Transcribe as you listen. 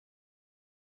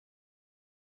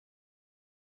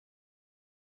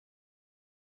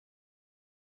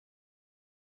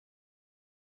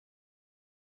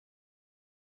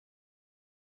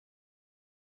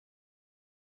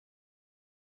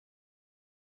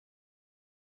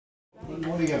Good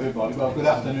morning, everybody. Well, good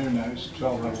afternoon now. It's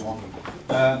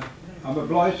 12:01. I'm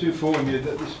obliged to inform you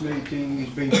that this meeting is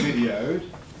being videoed.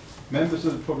 Members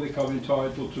of the public are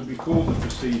entitled to record the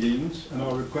proceedings and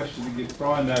are requested to give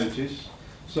prior notice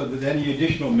so that any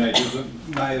additional measures that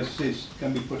may assist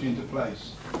can be put into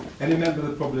place. Any member of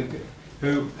the public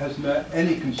who has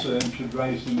any concern should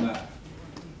raise them now.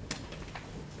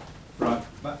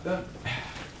 Right, back there.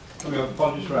 Can we have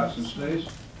apologies for absence, please?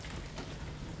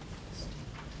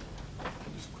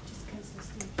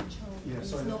 Yeah,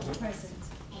 sorry, not present.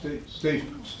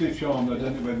 Steve Sean, I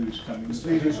don't know whether he's coming.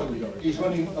 He's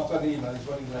running, I've got the email, he's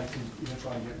running late and he'll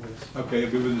try and get with us. Okay,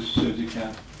 he'll be with us as soon as he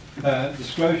can.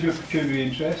 Disclosure of pecuniary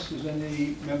interest. Has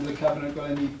any member of the Cabinet got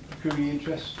any pecuniary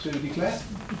interest to declare?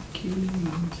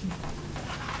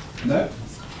 No?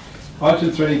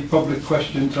 Item 3, public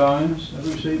question times. Have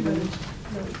we received any?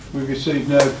 We've received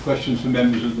no questions from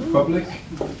members of the public.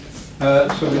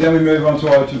 So then we move on to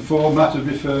item 4, matters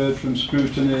referred from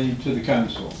scrutiny to the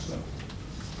Council. So,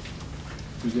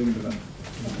 who's dealing with that?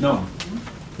 None.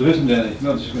 There isn't any.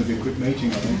 No, this is going to be a quick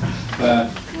meeting, I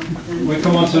think. We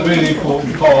come on to the really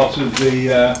important part of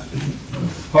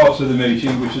the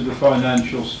meeting, which is the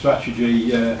financial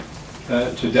strategy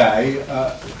today.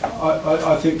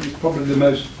 I think it's probably the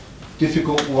most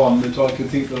difficult one that I can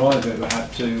think that I've ever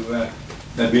had to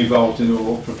be involved in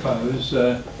or propose.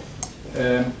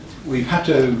 We've had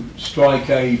to strike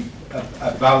a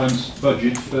balanced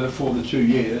budget for the 2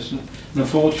 years, and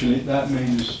unfortunately that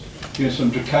means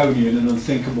some draconian and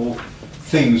unthinkable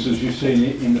things, as you've seen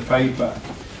it in the paper.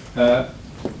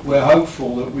 We're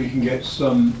hopeful that we can get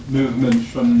some movement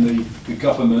from the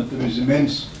government. There is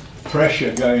immense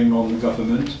pressure going on the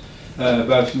government,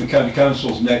 both from the County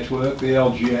Council's network, the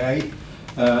LGA.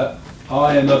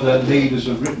 I and other leaders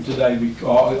have written to David,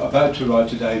 are about to write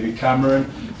to David Cameron.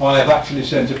 I have actually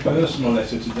sent a personal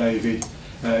letter to David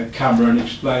Cameron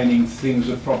explaining things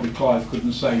that probably Clive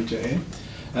couldn't say to him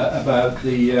about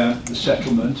the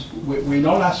settlement. We're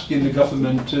not asking the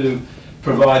government to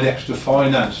provide extra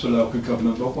finance for local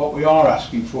government, but what we are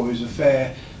asking for is a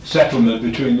fair settlement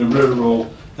between the rural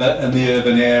and the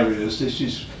urban areas. This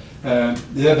is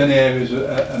the urban areas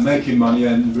are making money,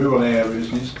 and the rural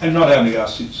areas, and not only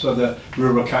us, it's other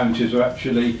rural counties are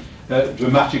actually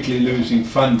dramatically losing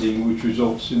funding, which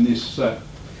results in this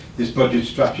this budget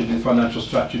strategy, financial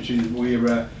strategy that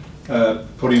we're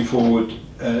putting forward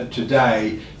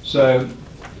today. So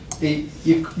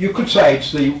you could say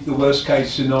it's the worst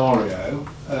case scenario,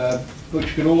 but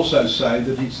you could also say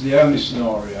that it's the only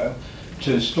scenario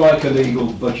to strike a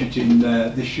legal budget in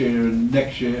this year and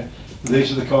next year.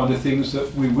 These are the kind of things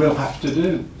that we will have to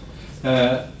do.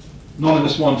 None of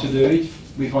us want to do it.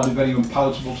 We find it very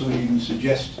unpalatable to even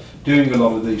suggest doing a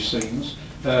lot of these things.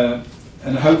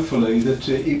 And hopefully that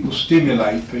it will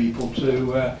stimulate people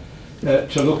to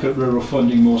look at rural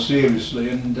funding more seriously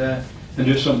and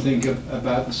do something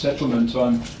about the settlement.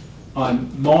 I'm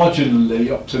marginally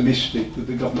optimistic that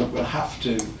the government will have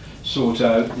to sort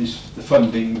out the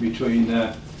funding between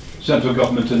central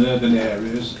government and urban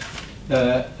areas.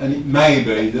 And it may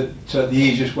be that the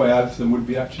easiest way out for them would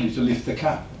be actually to lift the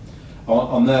cap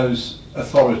on those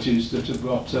authorities that have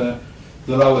got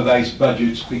the lower base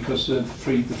budgets because of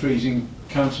the freezing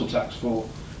council tax for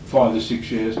 5 or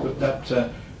 6 years. But that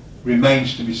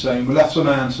remains to be seen. We'll have some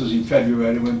answers in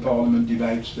February when Parliament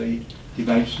debates the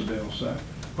bill. So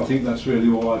I think that's really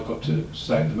all I've got to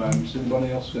say at the moment. Does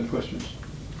anybody else have questions?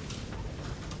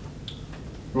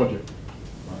 Roger.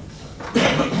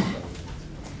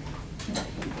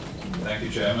 Thank you,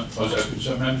 Chairman. I was hoping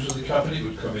some members of the Cabinet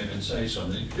would come in and say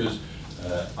something, because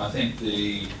I think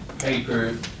the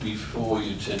paper before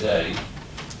you today,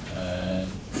 I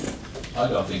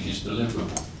don't think is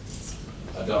deliverable.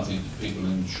 I don't think the people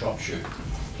in Shropshire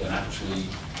can actually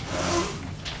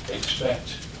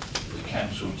expect the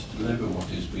council to deliver what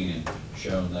is being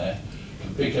shown there. You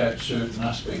can pick out certain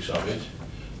aspects of it.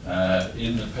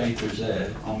 In the papers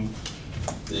there, on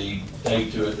the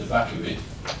data at the back of it,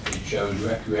 it shows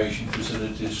recreation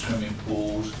facilities, swimming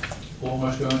pools,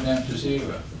 almost going down to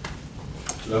zero.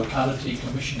 Locality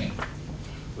commissioning,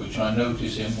 which I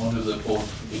notice in one of the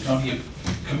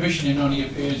commissioning only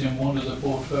appears in one of the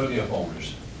portfolio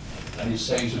holders, and it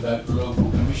says about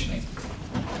local commissioning,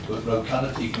 but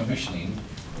locality commissioning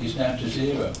is down to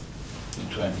zero in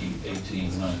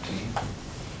 2018-19.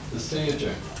 The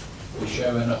theatre is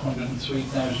showing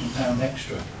 £103,000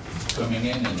 extra coming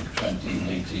in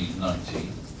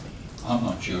 2018-19. I'm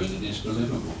not sure that it's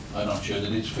deliverable. I'm not sure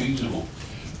that it's feasible.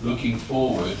 Looking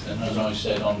forward, and as I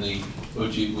said on the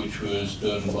budget which was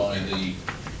done by the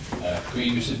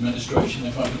previous administration,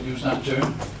 if I can use that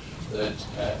term, that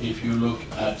if you look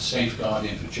at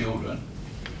safeguarding for children,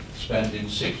 spending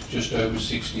just over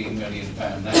 £16 million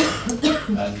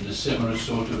now, and a similar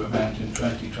sort of amount in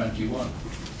 2021,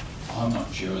 I'm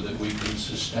not sure that we can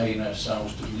sustain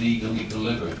ourselves to legally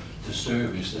deliver the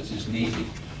service that is needed,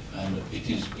 and it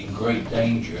is in great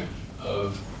danger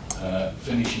of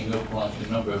finishing up like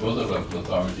a number of other local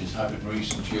authorities have in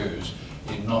recent years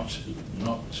in not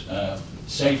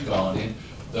safeguarding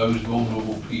those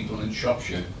vulnerable people in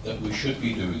Shropshire that we should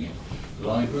be doing it.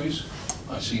 Libraries,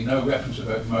 I see no reference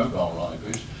about mobile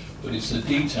libraries, but it's the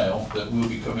detail that will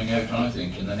be coming out, I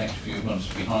think, in the next few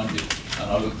months behind it, and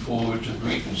I look forward to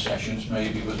briefing sessions,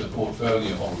 maybe with the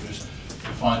portfolio holders,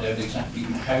 to find out exactly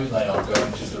how they are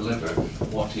going to deliver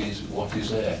what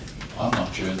is there. I'm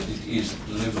not sure that it is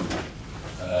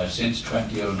deliverable. Since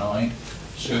 2009,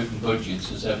 certain budgets,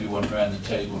 as everyone around the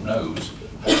table knows,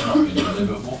 has not been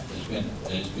deliverable.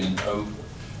 There's been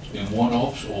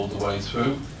one-offs all the way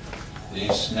through.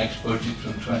 This next budget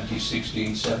from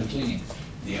 2016-17,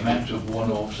 the amount of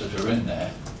one-offs that are in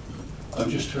there are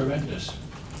just horrendous.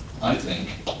 I think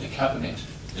the cabinet,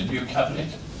 the new cabinet,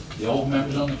 the old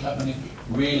members on the cabinet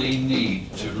really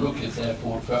need to look at their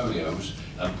portfolios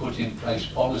and put in place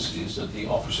policies that the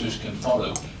officers can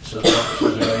follow, so the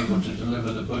officers are able to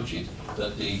deliver the budget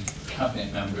that the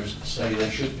cabinet members say they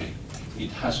should be.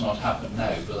 It has not happened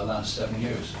now for the last 7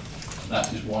 years.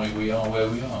 That is why we are where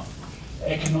we are.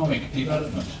 Economic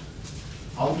development.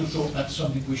 I would have thought that's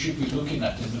something we should be looking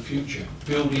at in the future,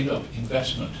 building up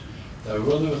investment. There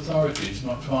are other authorities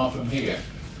not far from here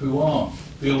who are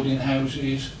building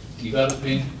houses,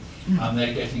 developing, and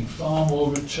they're getting far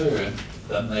more return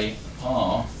than they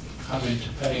are having to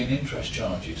pay in interest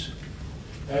charges.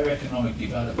 Their economic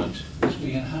development is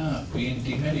being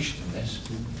diminished in this.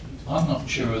 I'm not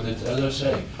sure that, as I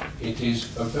say, it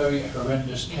is a very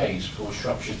horrendous case for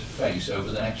Shropshire to face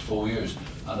over the next 4 years,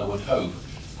 and I would hope,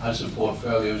 as the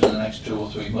portfolios in the next 2 or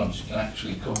 3 months can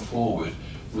actually come forward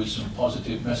with some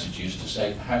positive messages to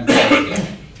say how they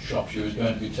think Shropshire is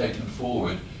going to be taken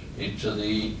forward into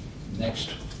the next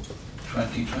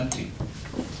 2020.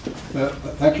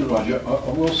 Thank you, Roger.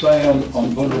 I will say on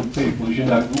vulnerable people, as you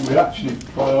know, we actually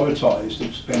prioritised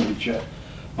expenditure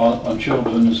on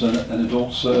children's and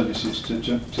adult services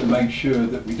to make sure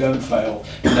that we don't fail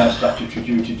in our statutory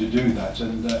duty to do that.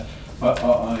 And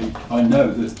I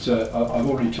know that I've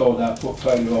already told our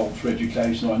portfolio holder for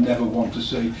education I never want to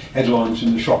see headlines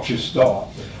in the Shropshire Star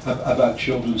about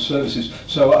children's services.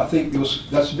 So I think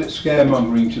that's a bit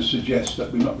scaremongering to suggest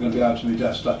that we're not going to be able to meet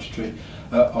our statutory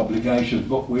obligations,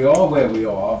 but we are where we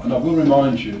are, and I will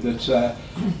remind you that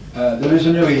there is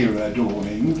a new era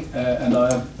dawning, and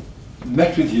I have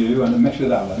met with you and I met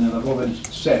with Alan, and I've already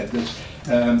said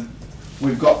that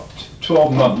we've got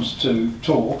 12 months to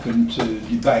talk and to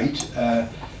debate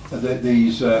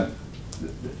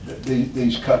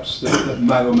these cuts that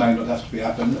may or may not have to be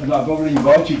happened, and I've already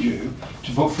invited you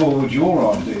to put forward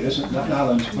your ideas and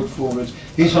Alan to put forward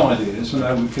his ideas and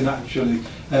how we can actually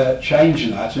change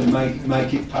that and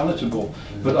make it palatable.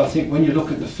 But I think when you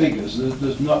look at the figures,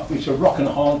 it's a rock and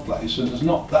a hard place, and there's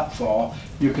not that far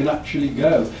you can actually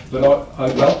go. But I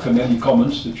welcome any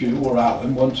comments that you or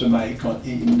Alan want to make on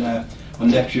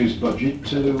next year's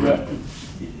budget, and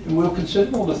we'll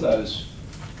consider all of those.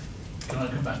 Can I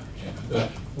come back?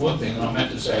 One thing I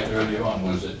meant to say earlier on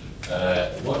was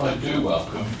that what I do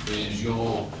welcome is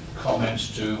your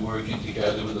comments to working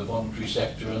together with the voluntary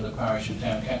sector and the parish and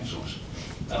town councils.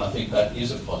 And I think that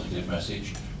is a positive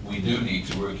message. We do need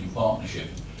to work in partnership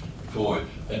for it.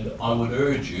 And I would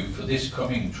urge you for this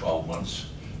coming 12 months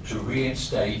to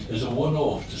reinstate as a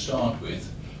one-off to start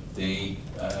with the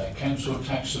council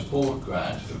tax support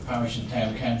grant for parish and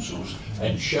town councils,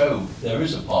 and show there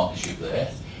is a partnership there.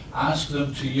 Ask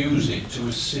them to use it to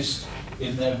assist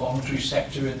in their voluntary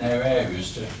sector in their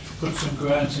areas, to put some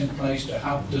grants in place to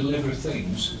help deliver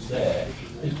things there.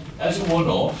 As a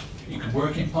one-off, you can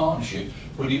work in partnership,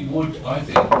 but it would, I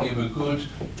think, give a good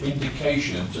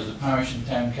indication to the parish and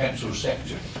town council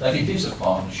sector that it is a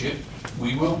partnership.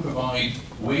 We will provide,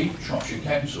 Shropshire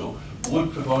Council,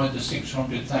 would provide the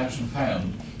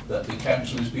 £600,000 that the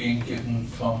council is being given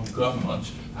from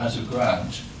government as a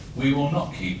grant. We will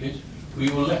not keep it. We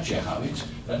will let you have it,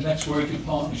 and let's work in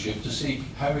partnership to see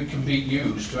how it can be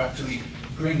used to actually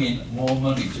bring in more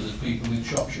money to the people in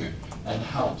Shropshire and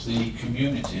help the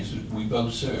communities that we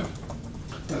both serve.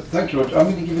 Thank you, Roger. I'm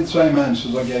going to give you the same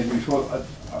answers I gave before.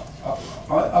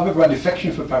 I have a great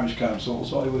affection for parish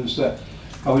councils.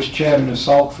 I was chairman of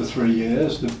SALC for 3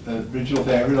 years, the Bridgenorth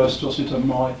area. I still sit on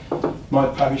my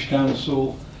parish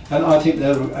council, and I think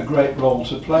they're a great role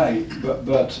to play.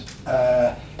 But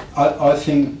I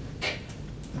think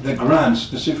the grant,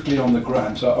 specifically on the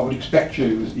grant, I would expect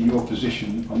you, in your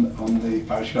position on the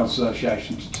Parish Council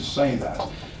Association, to say that.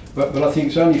 But I think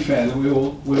it's only fair that we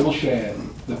all share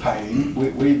the pain.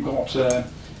 We've got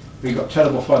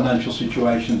terrible financial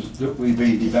situations that we've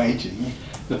been debating.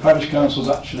 The parish councils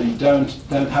actually don't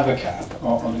have a cap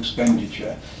on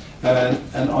expenditure, and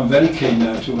I'm very keen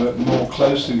now to work more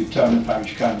closely with town and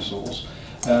parish councils.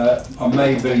 I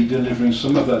may be delivering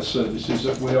some of those services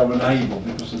that we are unable,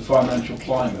 because of the financial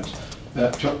climate,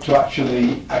 to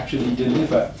actually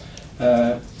deliver.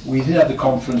 We did have the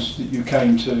conference that you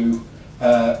came to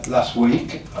last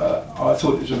week. I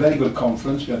thought it was a very good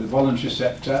conference. We had the voluntary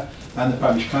sector and the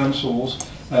parish councils,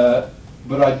 but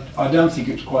I don't think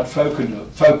it's quite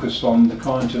focused on the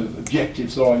kind of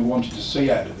objectives that I wanted to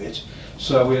see out of it.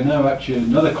 So we are now actually at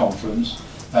another conference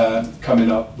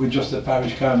coming up with just the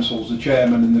parish councils, the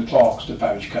chairman and the clerks to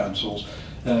parish councils,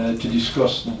 to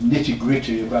discuss the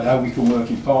nitty-gritty about how we can work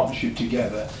in partnership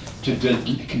together to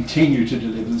continue to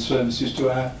deliver the services to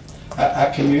our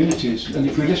communities. And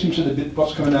if we listen to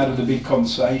what's coming out of the big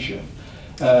conversation,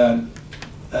 that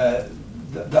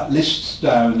lists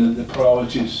down the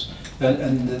priorities,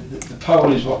 and the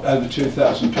poll is what, over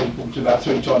 2,000 people, to about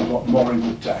 3 times what Moray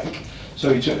would take. So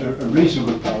it's a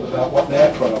reasonable poll about what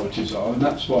their priorities are, and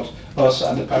that's what us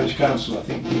and the parish council, I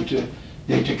think, need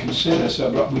to consider.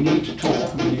 So we need to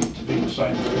talk, we need to be in the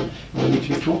same room, we need to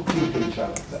be talking to each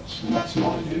other. That's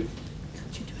my view.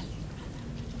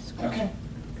 Okay.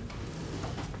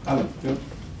 Alan, Bill?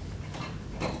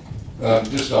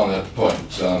 Just on that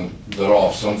point, there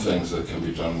are some things that can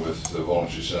be done with the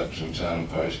voluntary sector and town and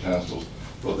parish councils,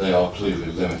 but they are clearly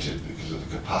limited because of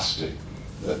the capacity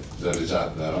that is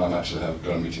out there. I'm actually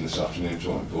got a meeting this afternoon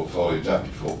talking to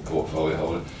deputy portfolio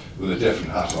holder with a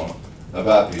different hat on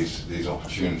about these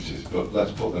opportunities, but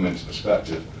let's put them into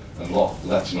perspective, and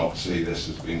let's not see this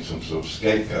as being some sort of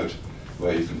scapegoat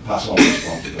where you can pass on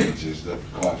responsibilities that,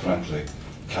 quite frankly,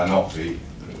 cannot be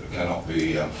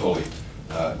fully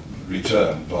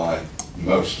returned by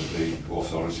most of the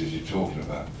authorities you're talking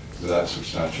about without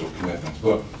substantial commitments.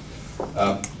 But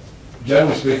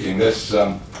generally speaking, this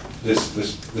is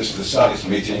the saddest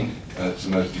meeting. It's the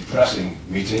most depressing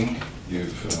meeting.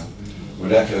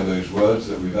 Would echo those words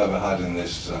that we've ever had in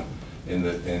this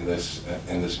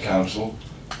council,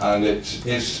 and it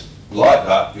is like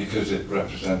that because it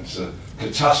represents a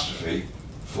catastrophe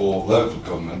for local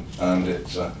government, and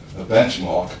it's a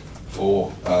benchmark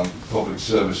for public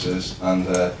services and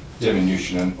their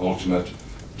diminution and ultimate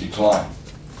decline.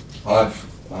 I've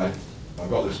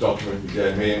got this document you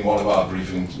gave me in one of our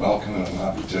briefings, Malcolm, and I'm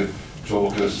happy to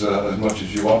talk as much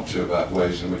as you want to about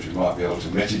ways in which we might be able to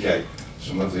mitigate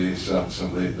some of this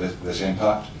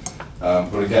impact.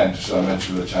 But again, just so I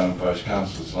mentioned, the town and parish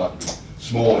council is likely to be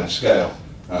small in scale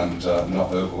and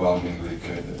not overwhelmingly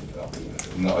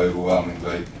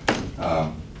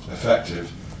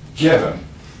effective, given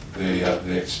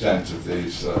the extent of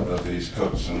these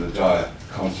cuts and the dire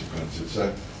consequences.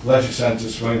 So, leisure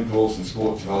centres, swimming pools and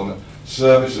sports development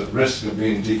service at risk of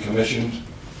being decommissioned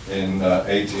in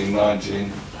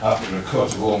 18-19 after a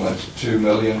cut of almost 2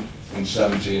 million in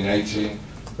 17-18,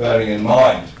 bearing in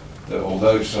mind that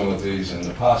although some of these in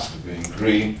the past have been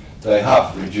green, they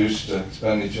have reduced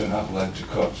expenditure and have led to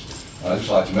cuts. I'd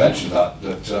just like to mention that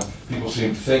people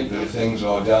seem to think that if things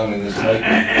are down in this paper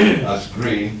as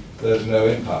green, there's no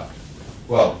impact.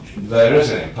 Well, there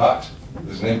is an impact.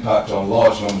 There's an impact on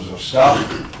large numbers of staff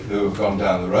who have gone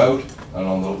down the road and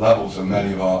on the levels of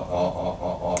many of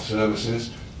our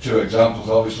services. 2 examples,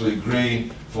 obviously,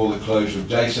 green for the closure of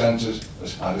day centres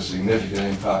has had a significant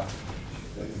impact.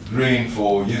 Green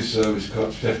for youth service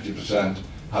cuts, 50%,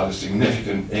 had a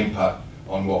significant impact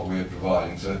on what we are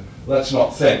providing. So let's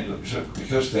not think that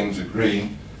because things are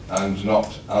green and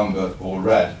not amber or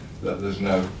red, that there's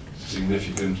no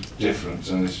significant difference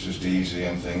and it's just easy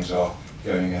and things are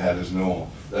going ahead as normal.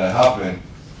 There have been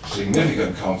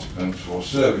significant consequences for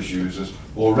service users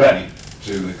already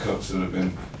to the cuts that have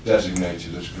been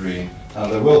designated as green,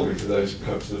 and there will be for those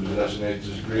cuts that are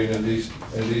designated as green in these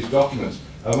documents.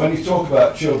 And when you talk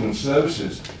about children's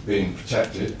services being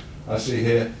protected, I see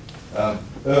here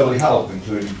early help,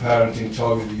 including parenting,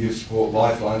 targeted youth support,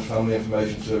 lifelines, family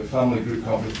information service, family group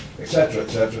conference, etc.,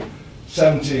 etc.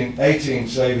 17-18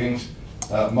 savings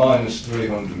minus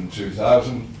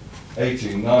 302,000,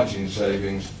 18-19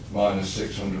 savings minus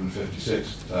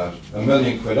 656,000. £1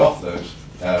 million off those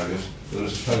areas that are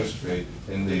supposed to be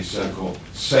in these so-called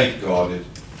safeguarded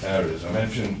areas. I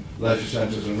mentioned leisure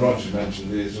centres, and Roger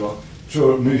mentioned these as well.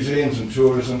 Museums and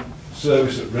tourism,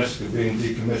 service at risk of being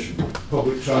decommissioned.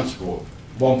 Public transport,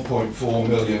 1.4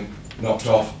 million knocked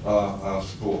off our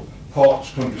support.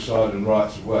 parks, countryside and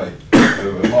rights of way,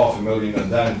 over 500,000,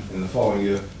 and then in the following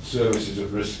year, services at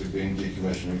risk of being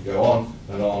decommissioned. We go on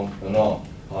and on and on.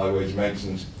 Highways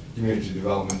maintenance, community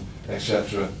development,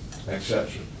 etc.,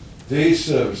 etc. These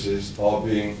services are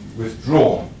being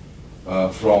withdrawn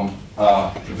from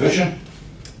our provision.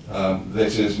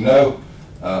 There's no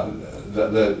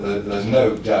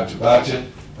doubt about it.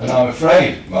 And I'm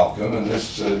afraid, Malcolm, and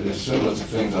this is similar to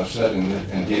things I've said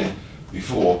in here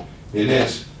before, it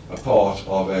is a part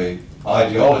of an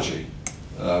ideology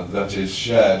that is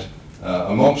shared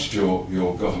amongst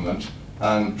your government,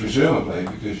 and presumably,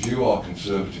 because you are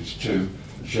Conservatives too,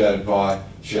 shared by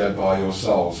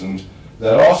yourselves. And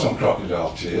there are some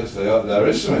crocodile tears, there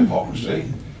is some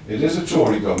hypocrisy. It is a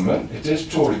Tory government, it is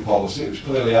Tory policy, it was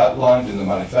clearly outlined in the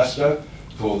manifesto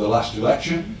for the last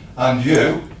election, and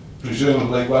you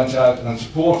presumably went out and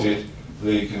supported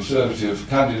the Conservative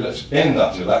candidates in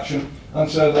that election, and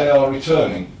so they are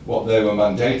returning what they were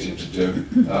mandated to do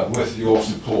with your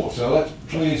support. So let's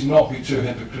please not be too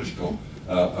hypocritical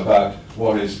about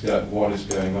what is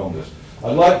going on this.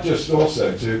 I'd like just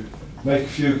also to make a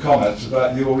few comments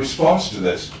about your response to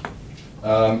this.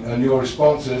 And your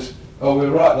response is, oh, we'll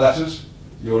write letters.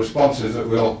 Your response is that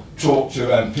we'll talk to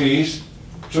MPs.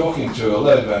 Talking to a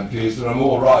load of MPs that are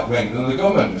more right-wing than the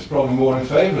government. It's probably more in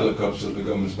favour of the cuts that the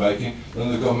government's making than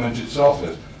the government itself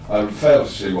is. I fail to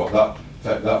see what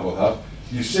effect that will have.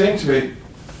 You seem to be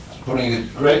putting a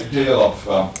great deal of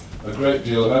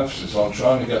emphasis on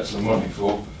trying to get some money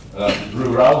for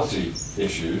rurality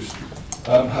issues.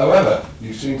 However,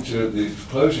 you seem to, the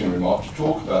closing remarks,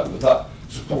 talk about that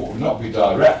support would not be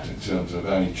direct in terms of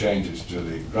any changes to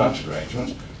the grant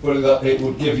arrangements, but that it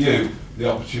would give you the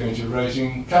opportunity of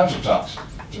raising council tax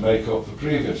to make up for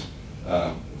previous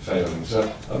failings.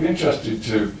 So I'd be interested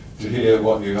to hear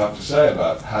what you have to say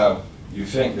about how you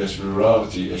think this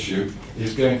rurality issue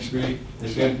is going to be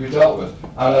dealt with.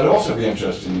 And I'd also be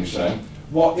interested in you saying,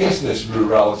 what is this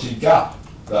rurality gap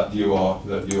that you are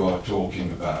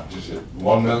talking about? Is it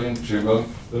 1 million, 2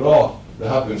 million? There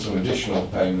have been some additional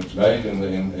payments made in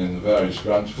the various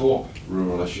grants for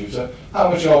rural issues. So how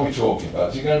much are we talking about?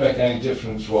 Is it going to make any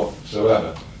difference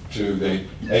whatsoever to the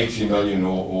 80 million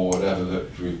or whatever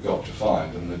that we've got to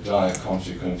find and the dire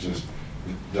consequences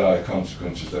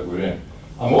that we're in?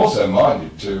 I'm also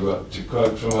minded to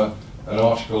quote from an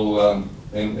article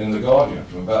in The Guardian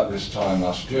from about this time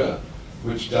last year,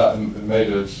 which made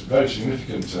a very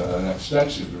significant and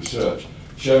extensive research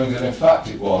showing that in fact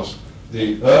it was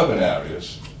the urban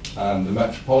areas and the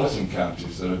metropolitan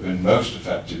counties that have been most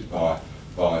affected by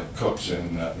cuts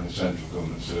in central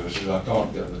government services. I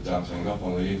can't get the damn thing up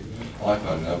on the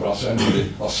iPad now, but I'll send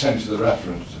you the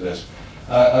reference to this.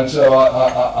 And so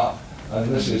and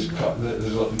this is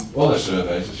there's other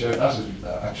surveys that show it has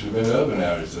actually been urban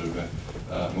areas that have been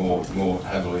more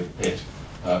heavily hit.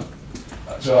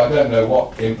 So I don't know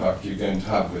what impact you're going to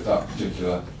have with that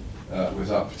particular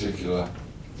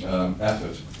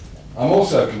effort. I'm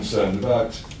also concerned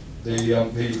about the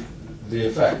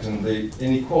effect and the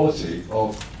inequality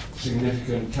of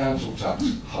significant council tax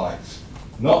hikes.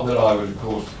 Not that I would, of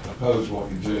course, oppose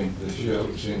what you're doing this year,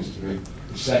 which seems to be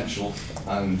essential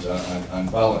and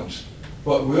balanced.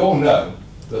 But we all know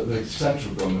that the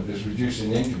central government is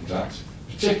reducing income tax,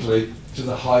 particularly to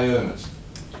the high earners.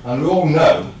 And we all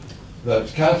know that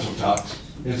council tax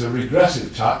is a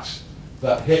regressive tax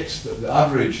that hits the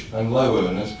average and low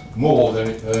earners more than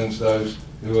it earns those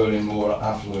who earn in more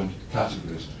affluent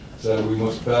categories. So we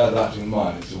must bear that in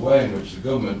mind. It's a way in which the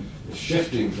government is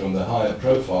shifting from the higher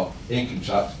profile income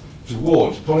tax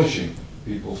towards punishing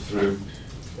people through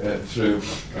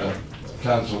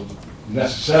council,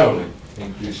 necessarily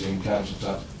increasing council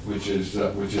tax, which is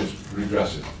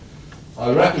regressive.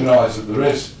 I recognise that there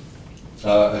is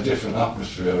a different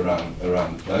atmosphere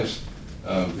around the place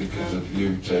because of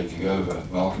you taking over,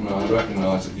 Malcolm, and I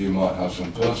recognise that you might have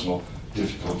some personal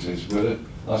difficulties with it,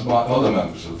 as might other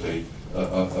members of the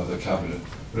cabinet.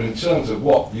 But in terms of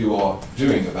what you are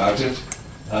doing about it,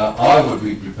 I would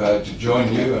be prepared to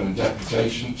join you in a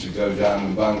deputation to go down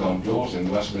and bang on doors in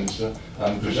Westminster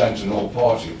and present an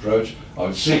all-party approach. I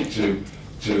would seek to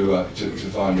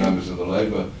find members of the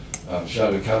Labour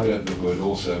shadow cabinet that would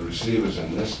also receive us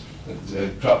in this.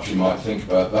 Perhaps you might think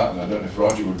about that, and I don't know if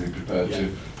Roger would be prepared to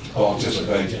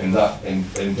participate in that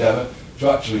endeavour,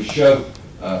 to actually show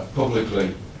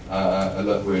publicly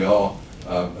that we are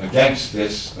against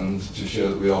this and to show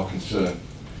that we are concerned.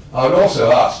 I would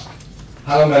also ask,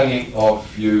 how many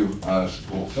of you as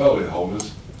portfolio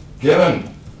holders, given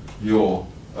your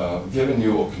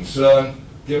concern,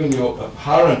 given your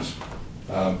apparent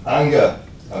anger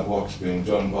at what's being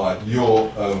done by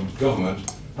your own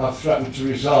government, have threatened to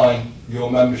resign your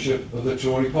membership of the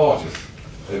Tory party.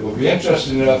 It will be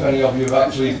interesting to know if any of you have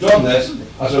actually done this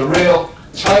as a real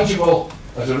tangible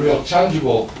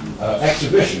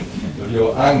exhibition of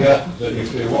your anger that you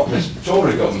feel what this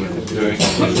Tory government is doing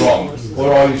is wrong,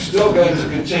 or are you still going to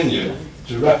continue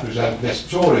to represent this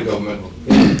Tory government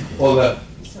in other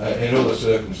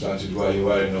circumstances where you're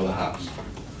wearing other hats?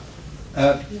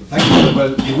 Thank you.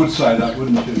 Well, you would say that,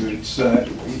 wouldn't you? It's,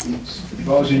 if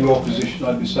I was in your position,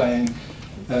 I'd be saying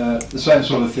the same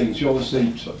sort of things. You're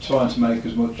obviously trying to make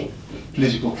as much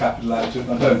political capital out of it,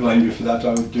 and I don't blame you for that.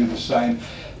 I would do the same.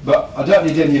 But I don't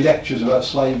need any lectures about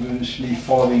slavishly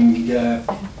following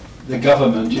the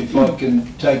government. If I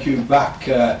can take you back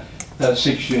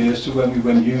 6 years to when we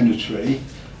went unitary,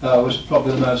 I was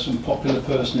probably the most unpopular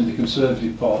person in the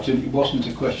Conservative Party. It wasn't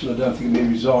a question, I don't think, of me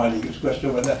resigning. It was a question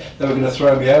of whether they were going to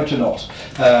throw me out or not.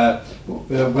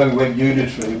 When we went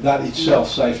unitary, that itself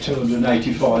saved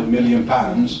 £285 million.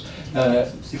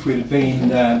 If we'd have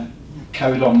been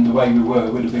carried on the way we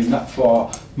were, we'd have been that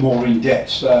far more in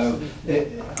debt. So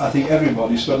I think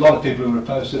everybody, so a lot of people who were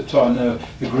opposed at the time now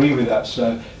agree with that.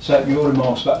 So your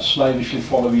remarks about slavishly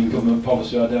following government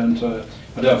policy, I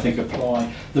don't think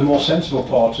apply. The more sensible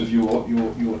part of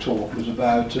your talk was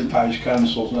about parish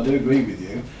councils, and I do agree with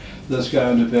you. There's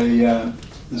going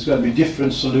to be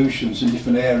different solutions in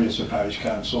different areas of parish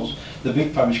councils. The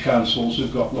big parish councils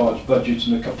who've got large budgets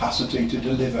and the capacity to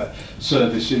deliver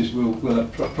services will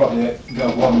probably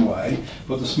go one way,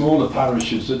 but the smaller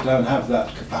parishes that don't have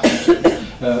that capacity,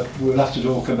 we'll have to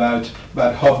talk about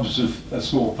hubs of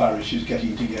small parishes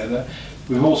getting together.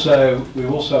 We're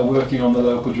also working on the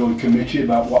local joint committee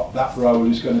about what that role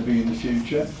is going to be in the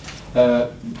future.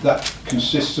 That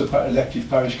consists of elected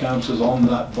parish councillors on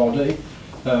that body.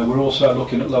 We're also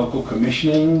looking at local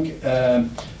commissioning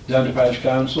down to parish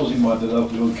councils. It might be the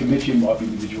local joint committee, it might be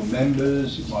individual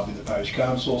members, it might be the parish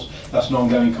councils. That's an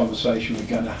ongoing conversation we're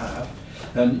going to have.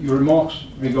 And your remarks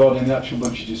regarding the actual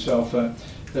budget itself,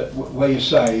 where you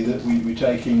say that we're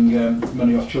taking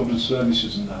money off children's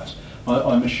services and that,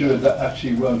 I'm assured that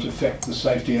actually won't affect the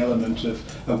safety element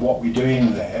of what we're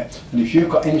doing there. And if you've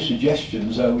got any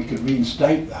suggestions we could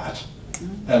reinstate that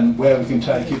and where we can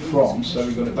take it from, so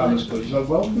we've got a balanced budget, I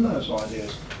welcome those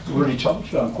ideas. I've already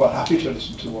told you I'm quite happy to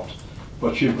listen to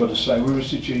what you've got to say. We're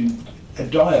in a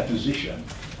dire position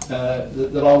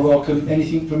that I'll welcome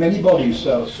anything from anybody to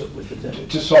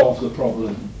solve the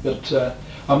problem. But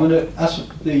I'm going to ask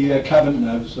the cabinet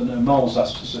notes, and Mal's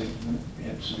asked to see.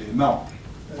 Mal.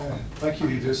 Thank you,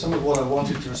 Leader. Some of what I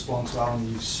wanted to respond to, Alan,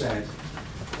 you've said.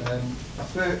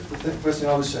 The first thing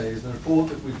I would say is the report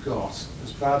that we've got,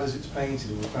 as bad as it's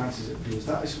painted and as bad as it appears,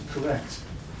 that isn't correct.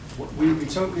 We would be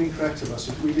totally incorrect of us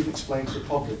if we didn't explain to the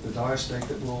public the dire state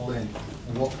that we're all in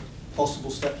and what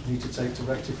possible steps we need to take to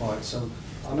rectify it. So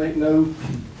I make no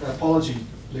apology,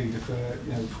 Leader,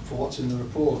 for what's in the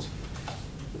report.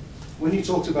 When you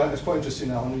talked about, it's quite interesting,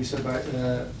 Alan, when you said about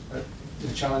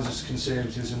the challenges to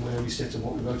Conservatives and where we sit and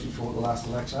what we voted for at the last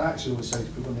election. I actually always say to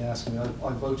people when they ask me,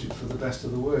 I voted for the best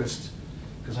of the worst,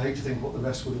 because I hate to think what the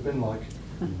rest would have been like.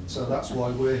 So that's why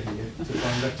we're here, to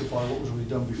try and rectify what was already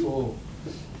done before.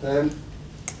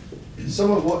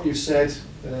 Some of what you've said,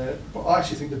 but I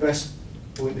actually think the best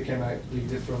point that came out,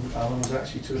 Leader, from Alan was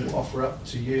actually to offer up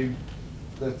to you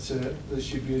that there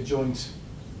should be a joint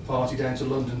party down to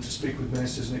London to speak with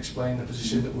ministers and explain the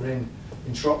position that we're in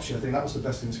Shropshire. I think that was the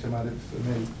best thing to come out of it for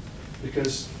me,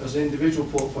 because as an individual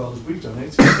portfolio, as we've done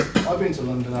it, I've been to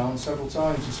London, Alan, several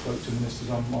times and spoke to ministers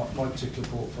on my particular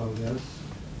portfolio.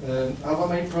 Have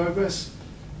I made progress?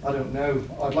 I don't know.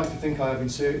 I'd like to think I have in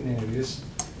certain areas,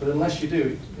 but unless you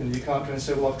do, you can't go and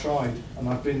say, well, I've tried and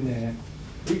I've been there.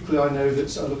 Equally, I know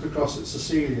that I look across at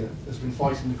Cecilia has been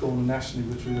fighting the corner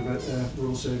nationally through the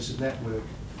Rural Services Network,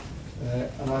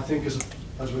 and I think as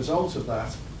a result of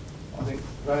that, I think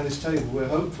around this table we're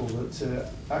hopeful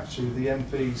that actually the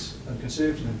MPs and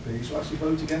Conservative MPs will actually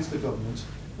vote against the government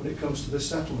when it comes to this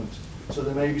settlement. So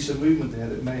there may be some movement there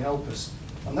that may help us.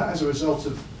 And that as a result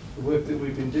of the work that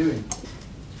we've been doing.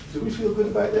 Do we feel good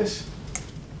about this?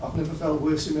 I've never felt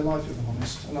worse in my life, if I'm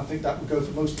honest. And I think that would go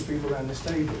for most of the people around this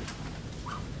table.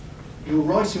 You're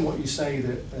right in what you say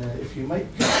that if you make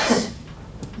cuts,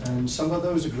 and some of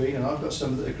those are green, and I've got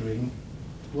some that are green,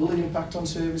 will they impact on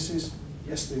services?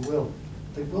 Yes, they will.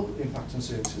 They will impact on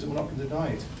services, and we're not going to deny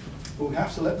it. But we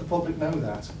have to let the public know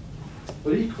that.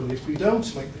 But equally, if we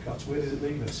don't make the cuts, where does it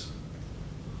leave us?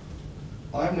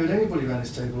 I haven't heard anybody around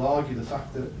this table argue the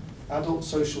fact that adult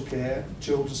social care,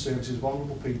 children's services,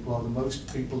 vulnerable people are the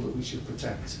most people that we should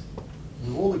protect.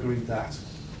 We've all agreed that.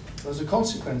 As a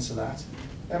consequence of that,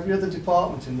 every other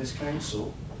department in this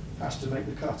council has to make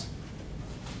the cut.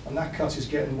 and that cut is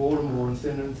getting more and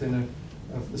thinner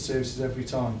of the services every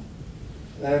time.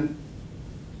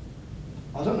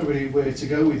 I don't know really where to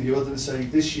go with you other than say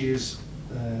this year's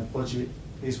budget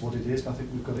is what it is, and I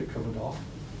think we've got it covered off.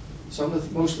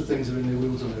 Most of the things are in there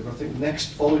we'll deliver. I think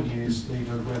next following years need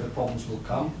are where the problems will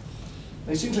come.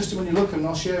 And it's interesting when you look, and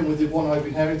I'll share them with the one I've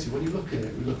inherited, when you look at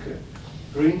it, we look at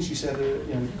greens, you said,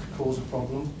 you know, could cause a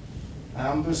problem.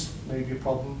 Ambers may be a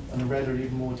problem, and the red are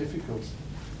even more difficult.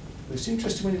 But it's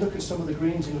interesting when you look at some of the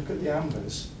greens and look at the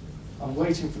ambers, I'm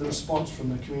waiting for the response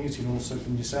from the community and also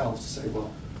from yourselves to say,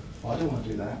 well, I don't want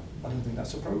to do that. I don't think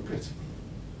that's appropriate.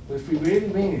 But if we really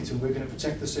mean it and we're going to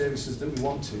protect the services that we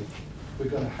want to, we're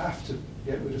going to have to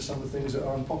get rid of some of the things that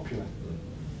are unpopular.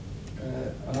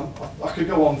 And I could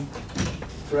go on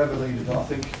forever, leader, but I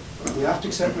think we have to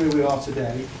accept where we are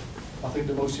today. I think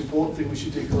the most important thing we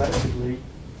should do collectively,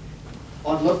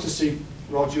 I'd love to see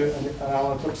Roger and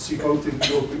Alan, I'd love to see both of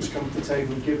your groups come to the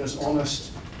table and give us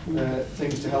honest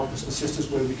things to help us, assist us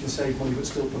where we can save money but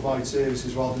still provide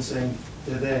services rather than saying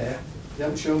they're there. They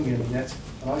haven't shown me any yet,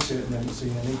 and I certainly haven't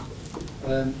seen any.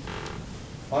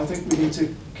 I think we need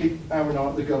to keep hammering on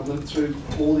at the government through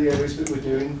all the areas that we're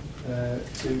doing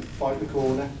to fight the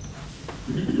corner.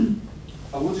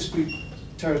 I will just be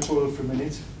territorial for a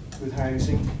minute with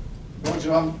housing.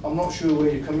 Roger, I'm not sure where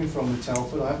you're coming from with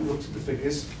Telford. I haven't looked at the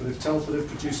figures, but if Telford have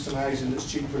produced some housing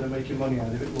that's cheaper and are making money out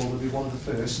of it, well, they'll be one of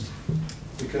the first.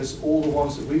 Because all the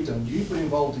ones that we've done, you've been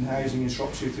involved in housing in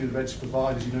Shropshire through the registered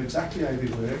providers, you know exactly how they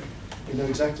work, you know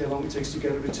exactly how long it takes to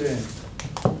get a return.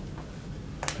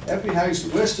 Every house,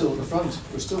 we're still at the front,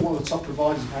 we're still one of the top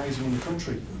providers of housing in the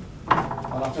country.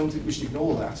 And I don't think we should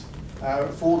ignore that. Our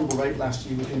affordable rate last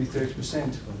year was nearly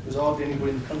 30%. There's hardly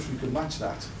anybody in the country who could match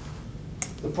that.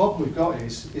 The problem we've got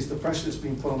is the pressure that's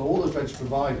been put on all those registered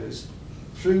providers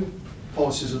through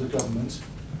policies of the government,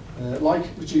 like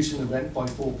reducing the rent by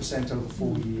 4% over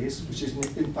 4 years, which is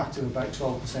an impact of about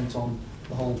 12% on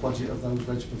the whole budget of those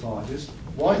registered providers.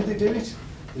 Why did they do it?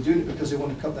 They're doing it because they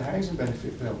want to cut the housing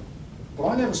benefit bill. But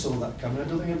I never saw that coming. I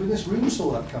don't think anybody in this room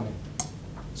saw that coming.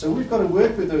 So we've got to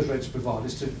work with those registered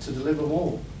providers to deliver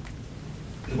more.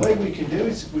 The way we can do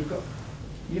it,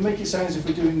 you make it sound as if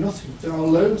we're doing nothing. There are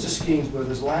loads of schemes where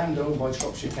there's land owned by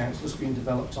Shropshire Council that's being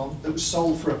developed on that was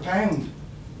sold for £1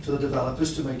 to the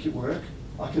developers to make it work.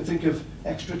 I can think of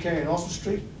extra care in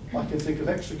Oswestry. I can think of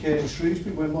extra care in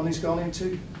Shrewsbury where money's gone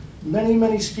into.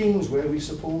 Many schemes where we've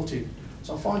supported.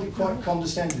 So I find it quite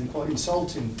condescending, quite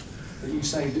insulting that you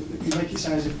say that you make it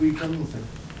sound as if we've done nothing,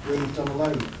 when we've done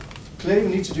alone. Clearly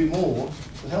we need to do more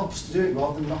to help us to do it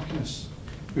rather than knocking us.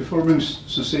 Before I bring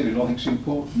Cecilia, I think it's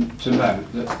important to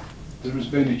note that there has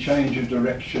been a change of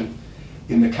direction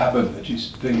in the Cabinet. It's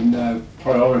been now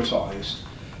prioritised.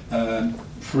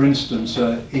 For instance,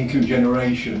 income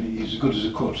generation is as good as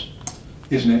a cut,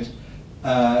 isn't it?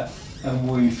 And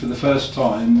we, for the first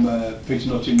time, Peter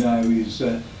Nutting now is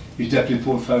Deputy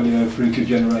Portfolio for Income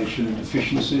Generation and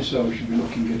Efficiency, so we should be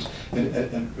looking at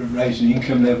raising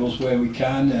income levels where we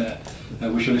can.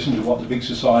 We should listen to what the big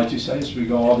society says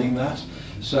regarding that.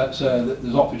 So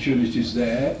there's opportunities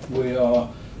there. We are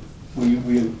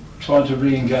trying to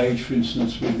re-engage, for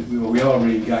instance, we are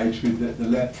re-engaged with the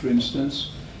LEP, for instance.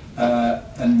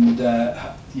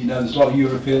 You know, there's a lot of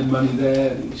European money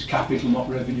there. It's capital, not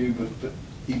revenue, but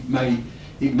it may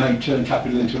turn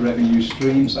capital into revenue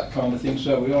streams, that kind of thing.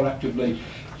 So we are actively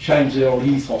changing the whole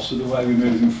ethos of the way we're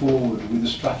moving forward with the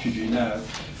strategy now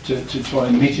to try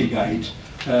and mitigate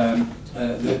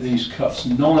these cuts.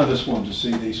 None of us want to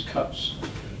see these cuts.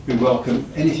 We welcome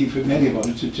anything from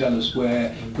anybody to tell us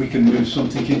where we can move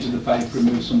something into the paper and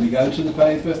move something out of the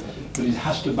paper, but it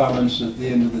has to balance at the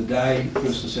end of the day for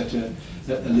us to set a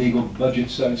legal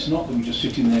budget. So it's not that we're just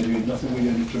sitting there doing nothing. We're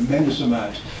doing a tremendous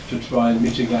amount to try and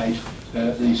mitigate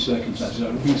these circumstances.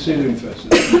 I'll bring Celia in first.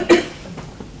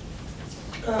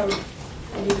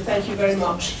 Thank you very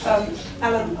much.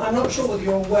 Alan, I'm not sure whether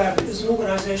you're aware, but there's an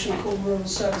organisation called Rural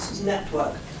Services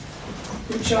Network,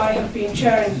 which I have been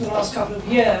chairing for the last couple of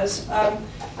years. And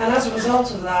as a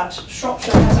result of that,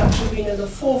 Shropshire has actually been in the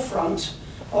forefront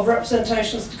of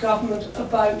representations to government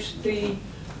about the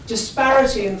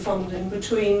disparity in funding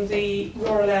between the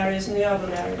rural areas and the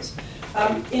urban areas.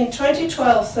 In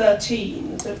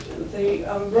 2012-13, the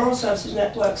Rural Services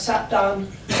Network sat down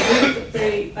with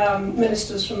the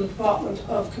ministers from the Department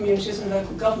of Communities and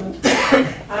Local Government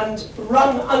and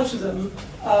wrung out of them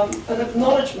an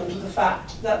acknowledgement of the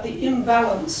fact that the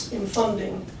imbalance in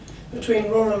funding between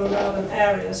rural and urban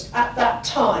areas at that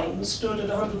time stood at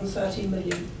 130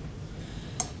 million.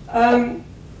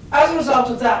 As a result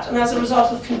of that, and as a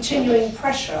result of continuing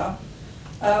pressure,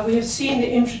 we have seen the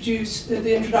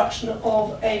introduction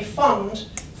of a fund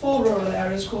for rural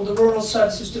areas called the Rural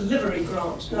Services Delivery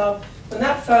Grant. Now, when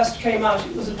that first came out,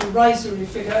 it was a derisory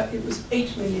figure. It was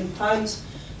 £8 million,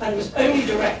 and it was only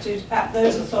directed at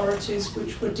those authorities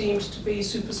which were deemed to be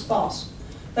super sparse.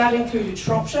 That included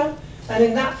Shropshire, and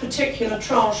in that particular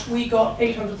tranche, we got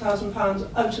 £800,000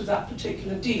 out of that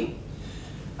particular deal.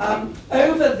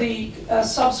 Over the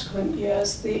subsequent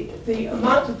years, the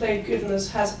amount that they've given us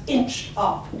has inched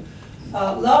up.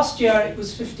 Last year it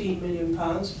was £15 million.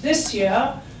 This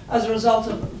year, as a result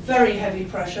of very heavy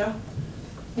pressure,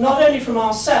 not only from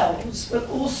ourselves, but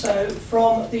also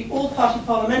from the all-party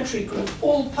parliamentary group,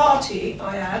 all-party,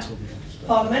 I add,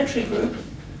 parliamentary group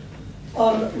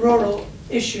on rural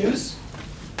issues,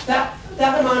 that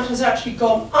amount has actually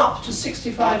gone up to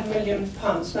 £65 million.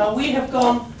 Now, we have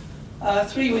gone,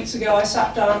 3 weeks ago, I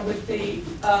sat down with the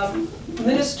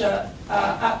Minister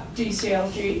at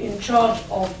DCLG in charge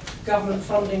of government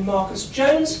funding, Marcus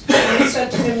Jones, and I said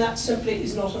to him that simply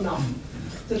is not enough.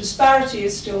 The disparity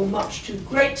is still much too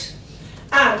great,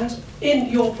 and in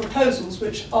your proposals,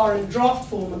 which are in draft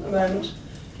form at the moment,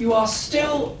 you are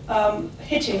still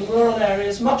hitting rural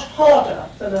areas much harder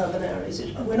than urban areas.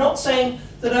 We're not saying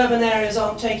that urban areas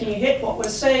aren't taking a hit. What we're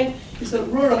saying is that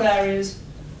rural areas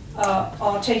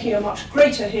are taking a much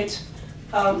greater hit,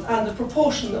 and the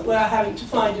proportion that we're having to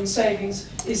find in savings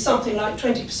is something like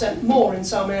 20% more in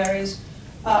some areas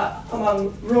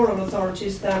among rural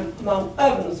authorities than among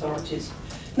urban authorities.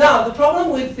 Now, the problem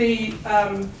with the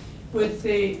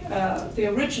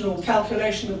original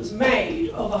calculation that was made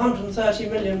of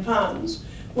 £130 million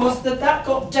was that that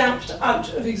got damped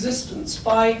out of existence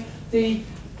by the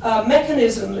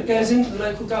mechanism that goes into the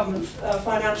local government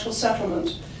financial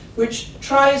settlement, which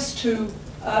tries to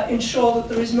ensure that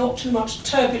there is not too much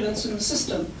turbulence in the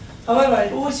system. However,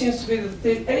 it always seems to be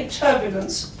that any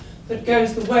turbulence that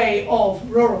goes the way of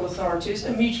rural authorities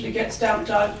immediately gets damped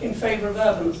out in favour of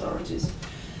urban authorities.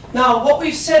 Now, what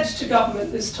we've said to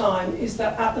government this time is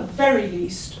that at the very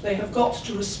least, they have got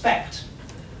to respect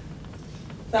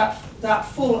that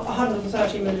full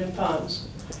 £130 million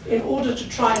in order to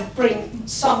try and bring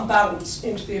some balance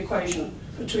into the equation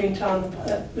between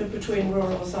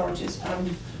rural authorities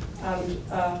and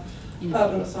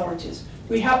urban authorities.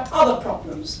 We have other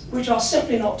problems which are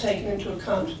simply not taken into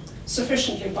account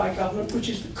sufficiently by government, which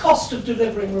is the cost of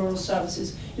delivering rural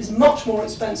services is much more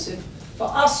expensive for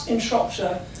us in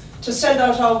Shropshire to send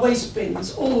out our waste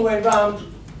bins all the way round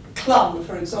Clun,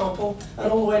 for example,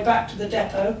 and all the way back to the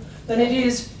depot, than it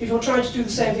is if you're trying to do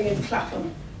the same thing in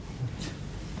Clapham.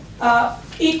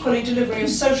 Equally, delivery of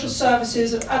social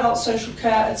services, of adult social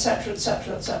care, etc.,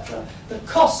 etc., etc. The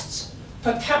costs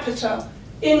per capita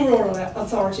in rural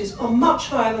authorities are much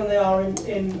higher than they are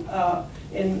in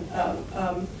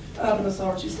urban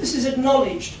authorities. This is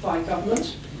acknowledged by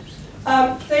government.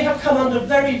 They have come under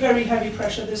very, very heavy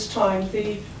pressure this time.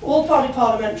 The all-party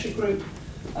parliamentary group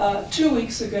 2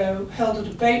 weeks ago held a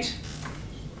debate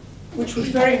which was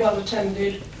very well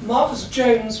attended. Marcus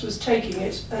Jones was taking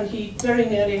it, and he very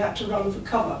nearly had to run for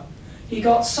cover. He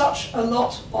got such a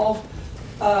lot of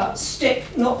stick,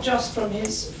 not just from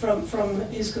his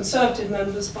Conservative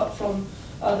members, but from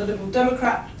the Liberal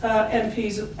Democrat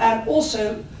MPs, and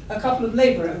also a couple of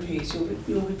Labour MPs,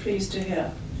 you'll be pleased to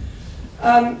hear.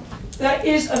 There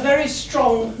is a very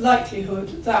strong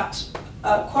likelihood that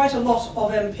quite a lot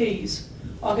of MPs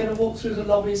are going to walk through the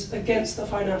lobbies against the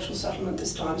financial settlement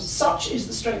this time. Such is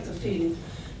the strength of feeling.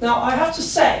 Now, I have to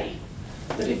say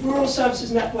that if Rural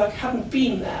Services Network hadn't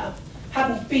been there,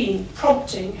 hadn't been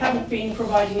prompting, hadn't been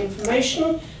providing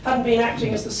information, hadn't been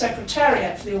acting as the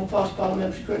secretariat for the all-party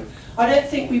parliamentary group, I don't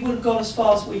think we would have got as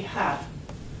far as we have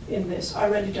in this. I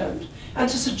really don't. And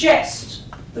to suggest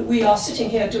that we are sitting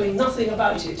here doing nothing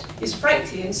about it is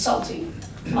frankly insulting.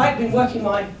 I've been working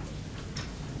my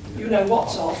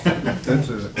you-know-what's off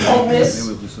on this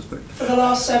for the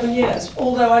last 7 years,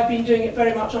 although I've been doing it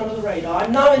very much under the radar.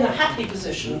 I'm now in the happy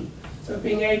position of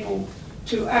being able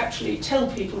to actually tell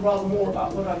people rather more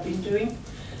about what I've been doing.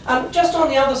 Just on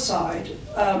the other side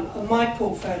of my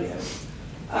portfolio,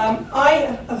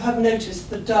 I have noticed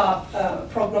the dire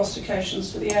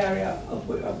prognostications for the area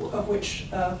of which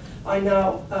I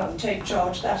now take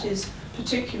charge, that is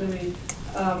particularly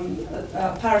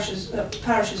parishes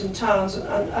and towns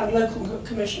and local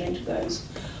commissioning to those.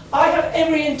 I have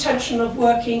every intention of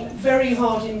working very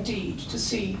hard indeed to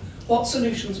see what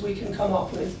solutions we can come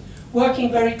up with,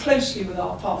 working very closely with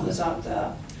our partners out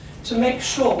there to make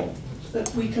sure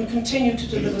that we can continue to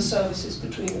deliver services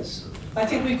between us. I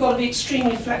think we've got to be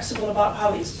extremely flexible about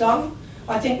how it's done.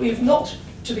 I think we've not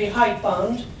to be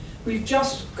hidebound. We've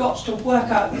just got to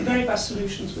work out the very best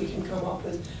solutions we can come up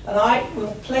with. And I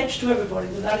will pledge to everybody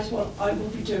that that is what I will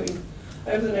be doing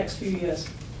over the next few years.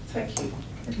 Thank you.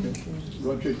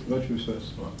 Roger was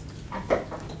first.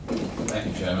 Thank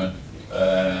you, Chairman.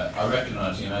 I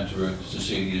recognise the amount of work that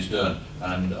Cecilia's done,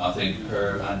 and I think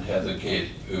her and Heather Kidd,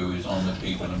 who is on the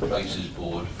People and Places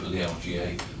Board for the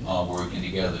LGA, are working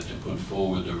together to put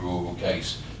forward the rural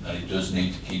case, and it does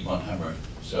need to keep on hammering.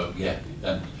 So yeah,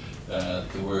 and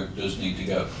the work does need to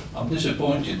go. I'm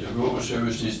disappointed the Rural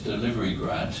Services Delivery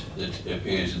Grant that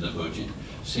appears in the budget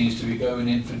seems to be going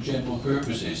in for general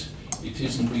purposes. It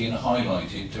isn't being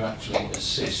highlighted to actually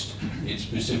assist in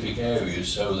specific areas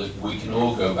so that we can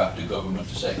all go back to government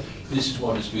to say, this is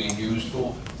what it's being used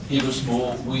for, give us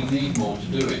more, we need more to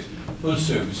do it. Bus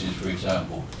services, for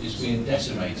example, is being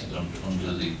decimated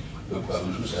under the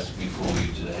proposals that's before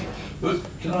you today. But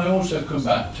can I also come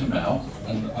back to Mel,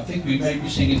 and I think we may be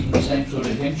singing from the same sort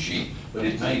of hymn sheet, but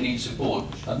it may need support,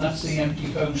 and that's the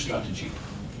empty home strategy.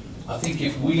 I think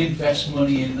if we invest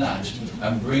money in that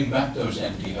and bring back those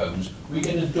empty homes, we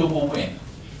get a double win.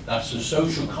 That's the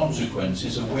social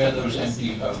consequences of where those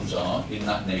empty homes are in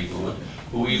that neighbourhood,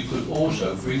 but we could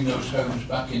also bring those homes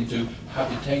back into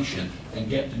habitation and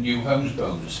get the new homes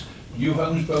bonus. New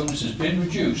homes bonus has been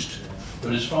reduced,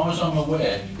 but as far as I'm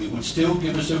aware, it would still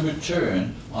give us a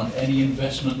return on any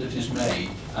investment that is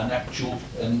made and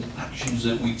actions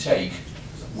that we take,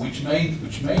 which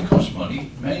may cost money,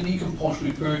 may need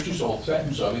compulsory purchase or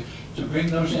threatens of it, to bring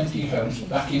those empty homes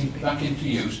back into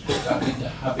use, back into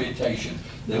habitation.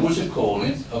 There was a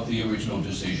call-in of the original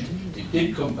decision. It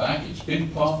did come back. It's been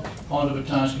part of a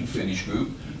task and finish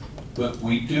group, but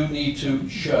we do need to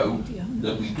show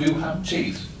that we do have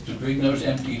teeth to bring those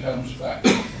empty homes back.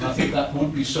 And I think that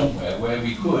would be somewhere where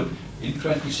we could, in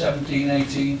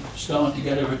 2017-18, start to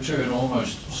get a return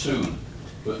almost soon.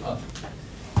 But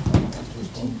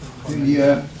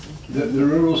the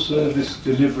Rural Service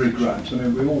Delivery Grant, I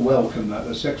mean, we all welcome that,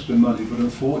 that's extra money, but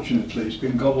unfortunately it's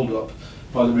been gobbled up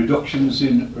by the reductions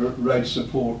in rate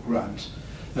support grant.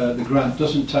 The grant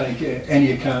doesn't take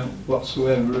any account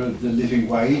whatsoever of the living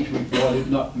wage, which while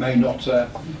it may not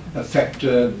affect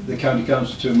the County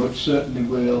Council too much, certainly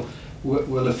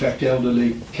will affect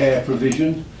elderly care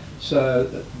provision. So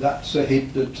that's a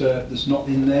hit that's not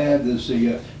in there. There's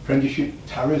the apprenticeship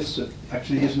tariffs that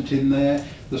actually isn't in there.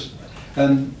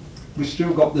 And we've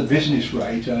still got the business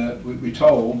rate. We're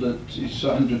told that it's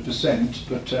 100%,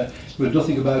 but there's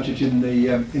nothing about it in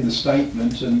the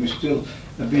statement, and we're still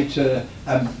a bit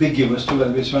ambiguous to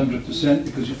whether it's 100%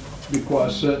 because it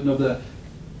requires certain other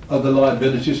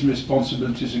liabilities and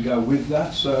responsibilities to go with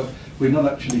that. So we're not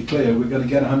actually clear we're going to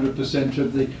get 100%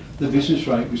 of the business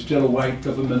rate. We still await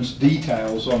government's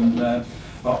details on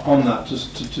that to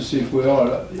see if we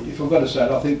are. If I've got to say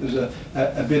it, I think there's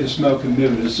a bit of smoke and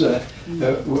mirrors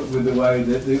with the way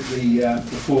that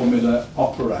the formula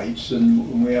operates,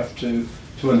 and we have to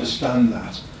understand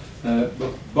that.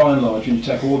 But by and large, when you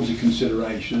take all into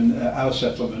consideration, our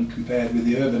settlement compared with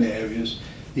the urban areas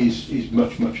is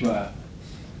much lower.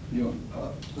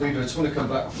 Leader, I just want to come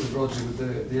back with Roger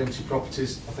with the empty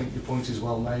properties. I think your point is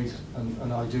well made,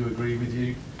 and I do agree with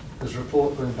you. There's a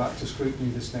report going back to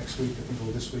scrutiny this next week, I think,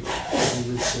 or this week,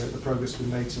 with the progress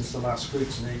we've made since the last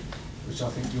scrutiny, which I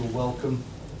think you'll welcome.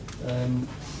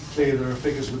 Clearly, there are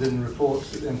figures within the report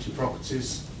that the empty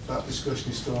properties, that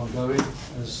discussion is still ongoing,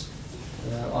 as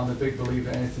I'm a big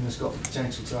believer anything that's got the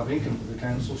potential to have income for the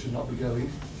council should not be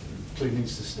going, clearly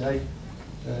needs to stay.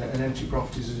 And empty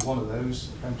properties is one of those.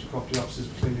 Empty property officers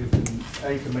clearly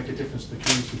can make a difference to the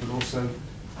community, but also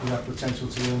we have potential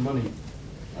to earn money.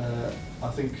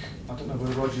 I don't know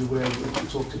whether Roger aware we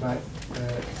talked about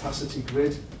Capacity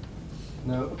Grid.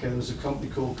 No, okay, there was a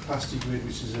company called Capacity Grid,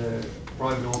 which is a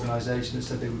private organisation that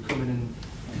said they would come in and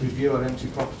review our empty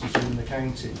properties within the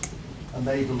county, and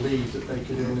they believed that they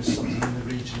could earn us something in the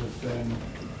region of,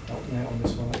 help me out on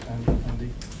this one,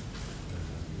 Andy.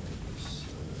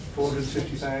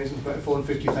 450,000, about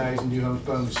 450,000 new homes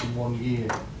bonus in 1 year,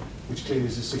 which clearly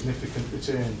is a significant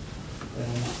return.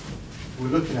 We're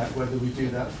looking at whether we do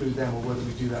that through them or whether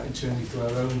we do that internally through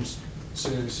our own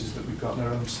services that we've got in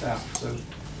our own staff. So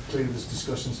clearly there's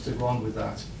discussions to go on with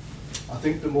that. I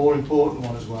think the more important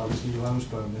one as well is new homes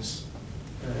bonus.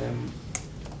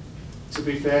 To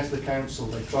be fair to the council,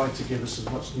 they tried to give us as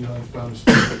much new homes bonus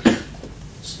as they could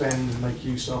spend and make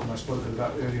use of, and I spoke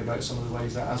earlier about some of the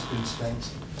ways that has been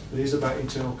spent. It is about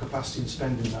internal capacity and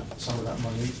spending some of that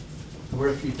money. Where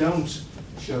if you don't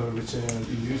show a return and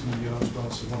you're using the new homes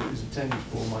bonus and what it is intended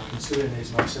for, my concern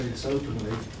is, and I say this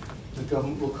openly, the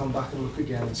government will come back and look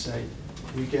again and say,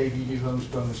 we gave you new homes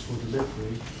bonus for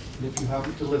delivery, and if you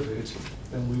haven't delivered,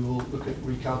 then we will look at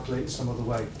recalculating some other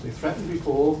way. They threatened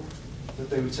before that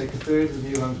they would take a third of the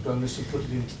new homes bonus and put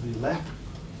it into the LEP,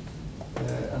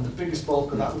 and the biggest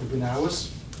bulk of that would have been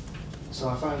ours. So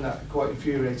I found that quite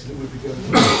infuriating that we'd be going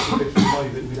to a bit for money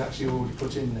that we'd actually already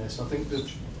put in there. So I think the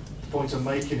point I'm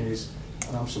making is,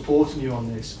 and I'm supporting you on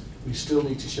this, we still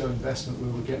need to show investment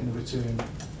where we're getting the return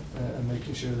and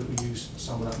making sure that we use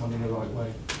some of that money in the right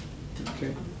way.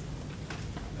 Okay.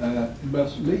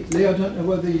 Well, Lee, I don't know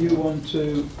whether you want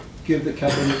to give the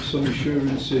Cabinet some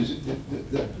assurances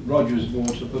that Roger's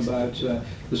brought up about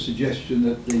the suggestion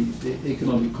that the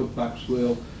economic cutbacks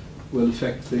will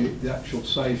affect the actual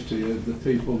safety of the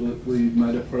people that we've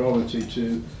made a priority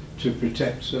to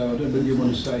protect. So I don't know whether you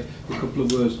want to say a couple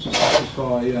of words to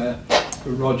satisfy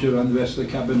Roger and the rest of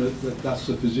the Cabinet that that's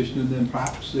the position, and then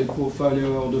perhaps the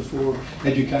portfolio holder for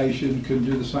education can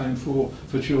do the same for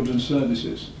children's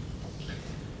services.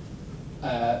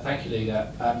 Thank you,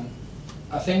 Leader.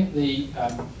 I think the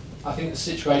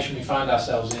situation we find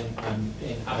ourselves in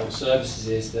adult services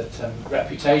is that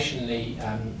reputationally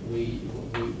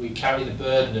we carry the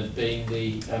burden of being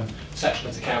the section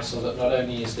of the council that not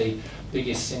only is the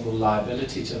biggest single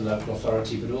liability to the local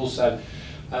authority, but also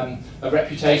a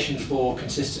reputation for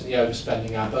consistently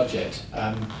overspending our budget.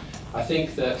 I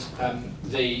think that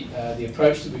the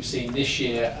approach that we've seen this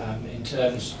year in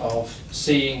terms of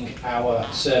seeing our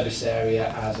service area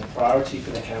as a priority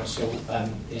for the council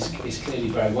is clearly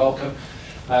very welcome.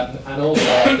 And also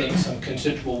I think some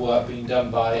considerable work being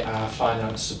done by our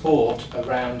finance support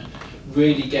around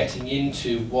really getting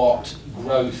into what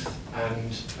growth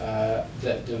and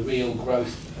the real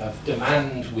growth of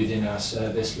demand within our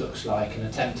service looks like, and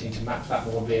attempting to map that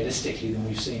more realistically than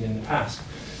we've seen in the past.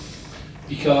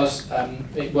 Because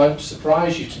it won't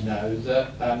surprise you to know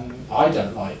that I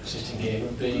don't like sitting here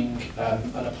and being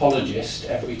an apologist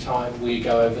every time we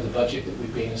go over the budget that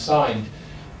we've been assigned.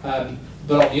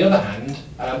 But on the other hand,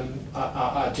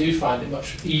 I do find it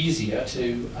much easier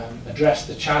to address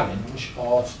the challenge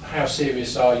of how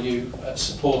serious are you at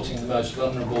supporting the most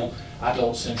vulnerable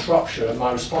adults in Shropshire, and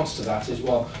my response to that is,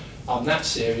 well, I'm that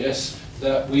serious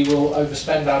that we will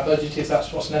overspend our budget if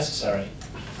that's what's necessary.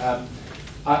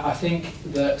 I think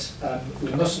that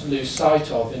we mustn't lose sight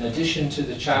of, in addition to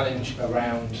the challenge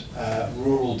around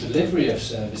rural delivery of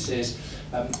services,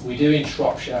 we do in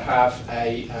Shropshire have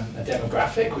a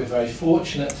demographic. We're very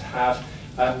fortunate to have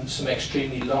some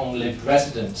extremely long-lived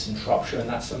residents in Shropshire, and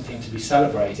that's something to be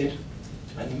celebrated.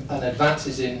 And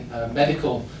advances in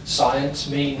medical science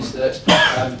means that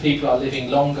people are living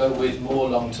longer with more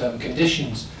long-term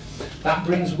conditions. That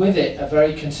brings with it a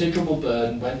very considerable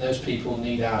burden when those people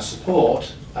need our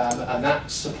support, and that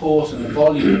support and the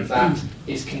volume of that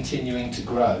is continuing to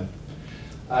grow.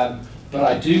 But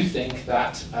I do think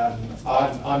that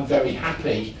I'm very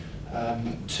happy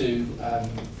to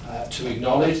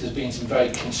acknowledge there's been some very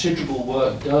considerable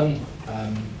work done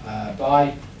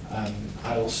by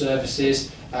adult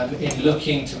services in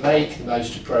looking to make the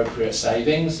most appropriate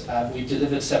savings. We've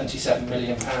delivered £77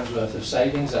 million worth of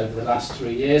savings over the last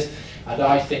 3 years, and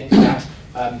I think that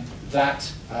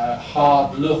that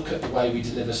hard look at the way we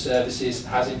deliver services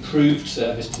has improved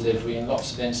service delivery in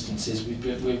lots of instances.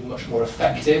 We're much more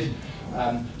effective.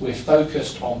 We're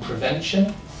focused on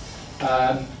prevention,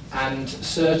 and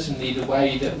certainly the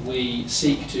way that we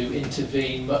seek to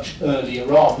intervene much earlier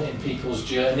on in people's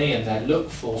journey and their look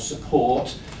for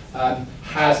support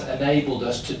has enabled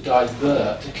us to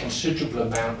divert a considerable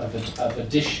amount of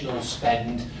additional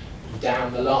spend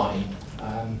down the line.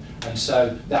 And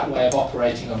so that way of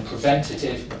operating on a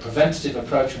preventative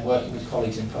approach and working with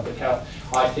colleagues in public health,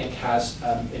 I think has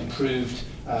improved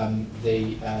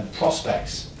the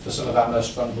prospects for some of our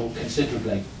most vulnerable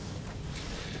considerably.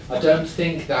 I don't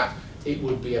think that it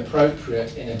would be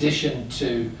appropriate, in addition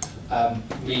to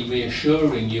me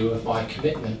reassuring you of my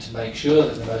commitment to make sure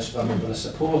that the most vulnerable are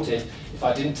supported, if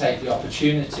I didn't take the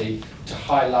opportunity to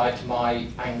highlight my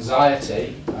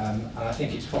anxiety, and I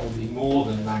think it's probably more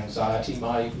than an anxiety,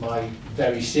 my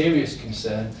very serious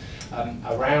concern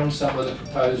around some of the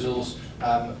proposals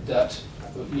that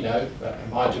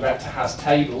my director has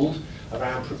tabled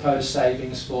around proposed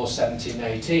savings for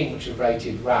 17-18, which are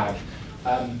rated RAG.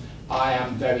 I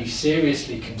am very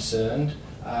seriously concerned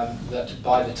that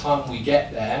by the time we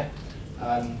get there,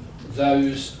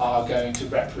 those are going to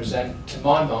represent, to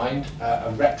my mind,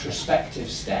 a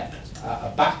retrospective step,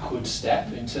 a backward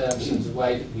step in terms of the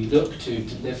way that we look to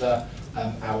deliver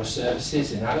our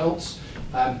services in adults,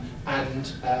 and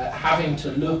having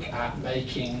to look at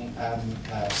making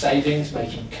savings,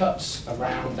 making cuts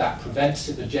around that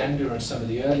preventative agenda and some of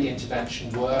the early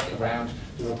intervention work around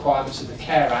the requirements of the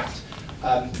Care Act,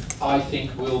 I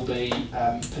think will be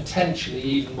potentially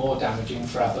even more damaging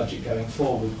for our budget going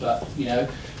forward. But we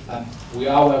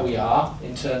are where we are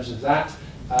in terms of that.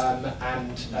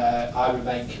 and I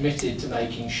remain committed to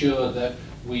making sure that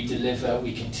we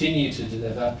continue to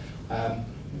deliver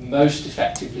most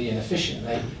effectively and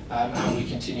efficiently, and we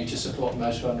continue to support the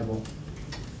most vulnerable.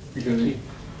 Thank you.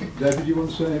 David, you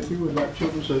want to say anything about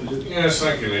children's services? Yes,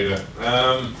 thank you, Leader.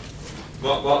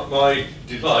 My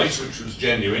delight, which was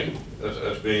genuine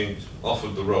at being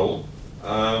offered the role,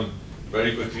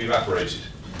 very quickly evaporated.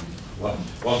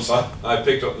 Once I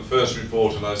picked up the first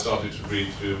report and I started to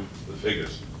read through the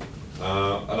figures,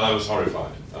 and I was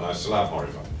horrified, and I still am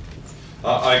horrified.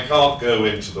 I can't go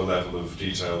into the level of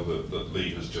detail that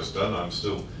Lee has just done. I'm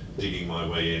still digging my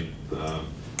way in.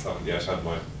 Haven't yet had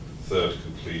my third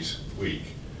complete week.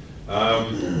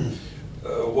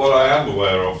 What I am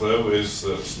aware of, though, is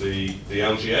that the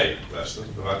LGA, bless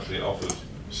them, have actually offered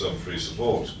some free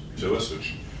support to us,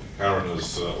 which Karen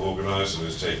has organised and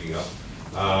is taking up.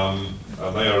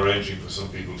 And they are arranging for some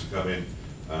people to come in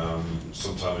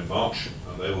sometime in March,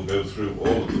 and they will go through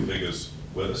all of the figures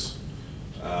with us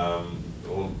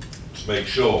to make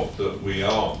sure that we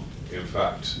are, in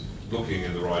fact, looking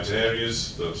in the right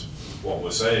areas, that what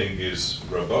we're saying is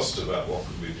robust about what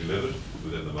can be delivered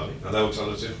within the money, and they'll tell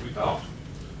us if we can't.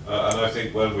 And I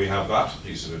think when we have that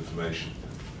piece of information,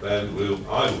 then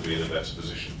I will be in a better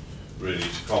position really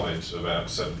to comment about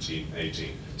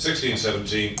 17-18.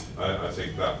 16-17, I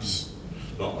think that's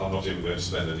not, I'm not even going to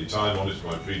spend any time on it.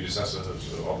 My predecessor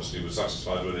obviously was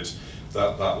satisfied with it.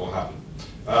 That will happen.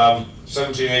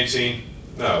 17-18,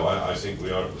 no, I think we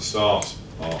are at the start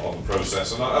of the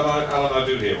process. And Alan, I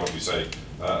do hear what you say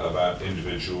about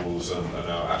individuals and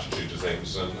our attitude to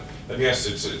things. And yes,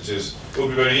 it will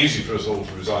be very easy for us all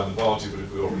to resign the party, but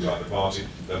if we all resign the party,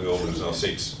 then we all lose our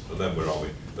seats. And then where are we?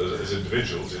 As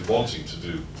individuals in wanting to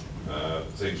do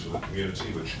things for the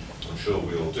community, which I'm sure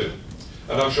we all do.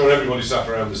 And I'm sure everybody sat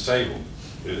around this table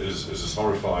is as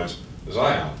horrified as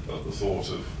I am at the thought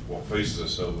of what faces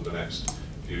us over the next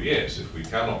few years. If we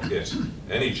cannot get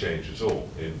any change at all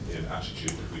in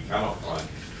attitude, if we cannot find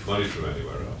money from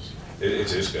anywhere else,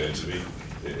 it is going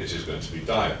to be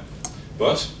dire.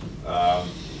 But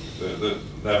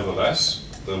nevertheless,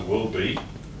 there will be,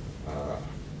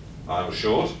 I'm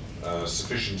assured,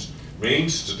 sufficient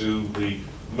means to do the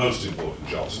most important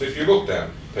jobs. And if you look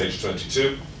down page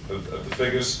 22 of the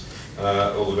figures,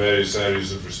 all the various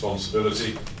areas of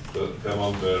responsibility that come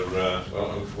under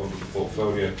the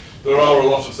portfolio, there are a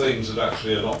lot of things that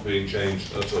actually are not being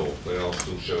changed at all. They are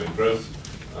still showing growth,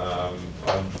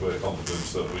 and we're confident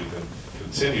that we can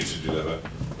continue to deliver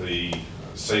the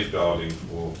safeguarding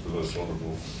for the most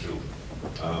vulnerable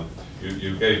children.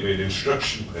 You gave me an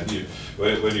instruction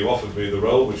when you offered me the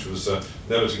role, which was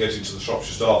never to get into the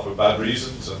Shropshire staff for bad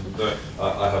reasons, and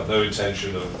I have no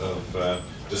intention of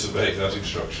disobeying that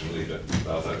instruction, Leader.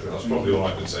 That's probably all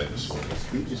I can say this morning.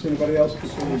 Is anybody else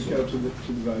before we go to the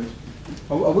vote?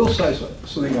 I will say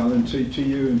something, Alan, to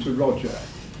you and to Roger.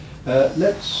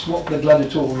 Let's swap the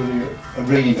gladiatorial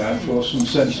arena for some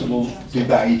sensible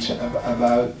debate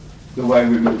about the way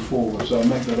we move forward. So I'll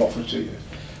make that offer to you.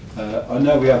 I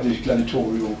know we have these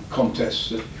gladiatorial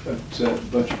contests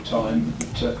at budget time,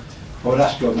 but I would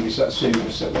ask whether it's that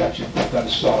serious that we actually put that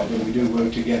aside and we do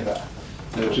work together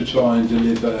to try and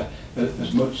deliver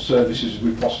as much services as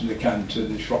we possibly can to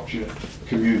the Shropshire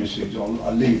communities.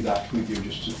 I'll leave that with you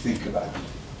just to think about.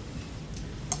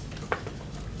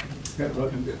 Yeah,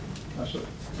 right. That's it.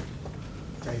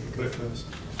 David, go first.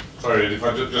 Sorry, if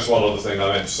I just one other thing I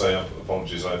meant to say,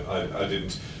 apologies, I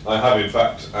didn't. I have in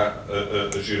fact,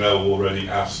 as you know, already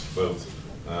asked both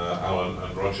Alan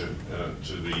and Roger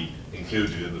to be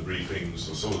included in the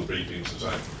briefings, or some of the briefings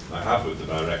that I have with the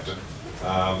director.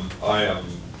 I am,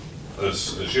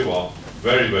 as you are,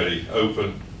 very, very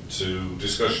open to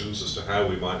discussions as to how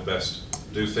we might best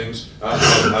do things.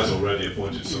 Alan has already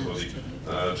appointed somebody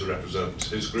to represent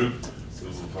his group who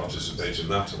will participate in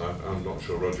that, and I'm not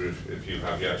sure, Roger, if you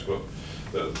have yet, but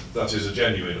that is a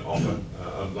genuine offer.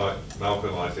 And like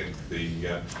Malcolm, I think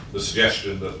the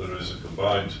suggestion that there is a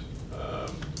combined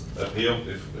appeal,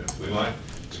 if we like,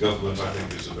 to government, I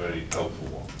think is a very helpful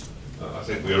one. I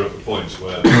think we are at the point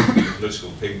where the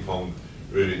political ping-pong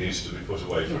really needs to be put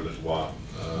away for a little while,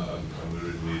 and we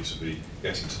really need to be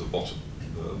getting to the bottom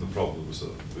of the problems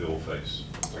that we all face.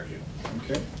 Thank you.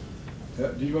 Okay.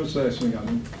 Do you want to say something,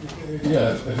 Alan?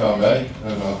 Yeah, if I may,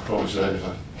 and I'll probably say it if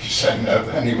I say no,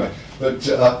 but anyway. But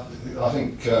I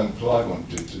think Clive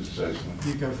wanted to say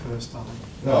something. You go first, Alan.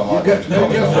 No, I might go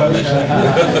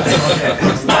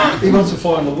first. He wants a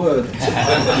final word.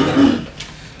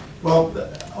 Well,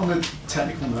 on a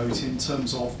technical note, in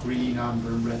terms of green, amber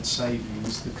and red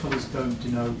savings, the colours don't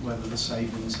denote whether the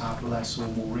savings have less or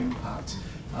more impact.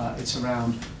 It's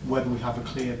around whether we have a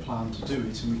clear plan to do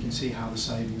it, and we can see how the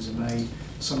savings are made.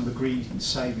 Some of the green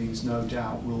savings, no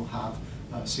doubt, will have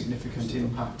significant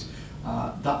impact.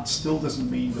 That still doesn't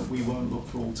mean that we won't look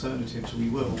for alternatives. We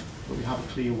will, but we have a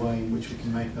clear way in which we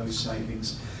can make those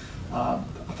savings. I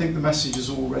think the message has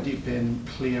already been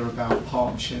clear about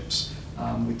partnerships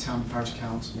with town parish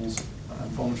councils,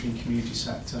 voluntary and community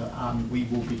sector, and we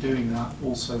will be doing that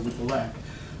also with the LEC.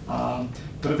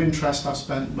 But of interest, I've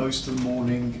spent most of the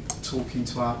morning talking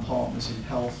to our partners in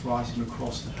health, right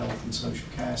across the health and social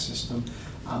care system,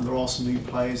 and there are some new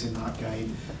players in that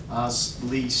game. As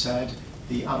Lee said,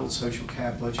 the adult social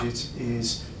care budget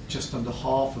is just under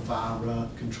half of our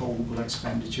controllable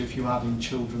expenditure. If you add in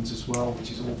children's as well,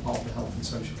 which is all part of the health and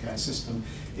social care system,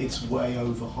 it's way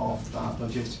over half of our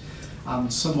budget.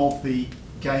 And some of the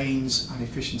gains and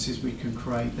efficiencies we can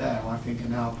create there, I think, are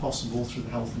now possible through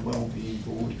the Health and Wellbeing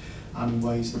Board and in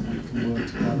ways that we can work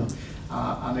together.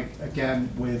 And again,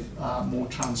 with more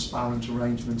transparent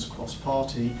arrangements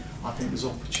cross-party, I think there's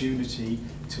opportunity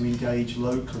to engage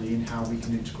locally in how we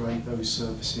can integrate those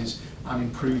services and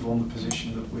improve on the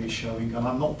position that we're showing. And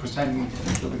I'm not pretending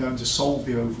that we're going to solve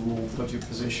the overall budget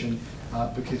position,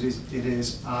 because it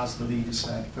is, as the leader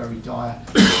said, very dire.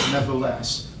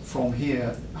 Nevertheless, from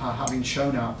here, having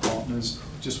shown our partners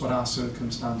just what our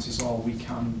circumstances are, we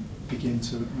can begin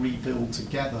to rebuild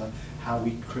together how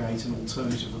we create an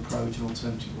alternative approach, an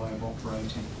alternative way of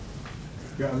operating.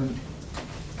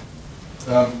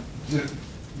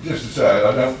 Just to say,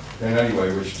 I don't in any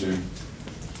way wish to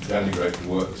denigrate the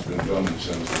work that's been done in terms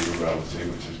of the rurality,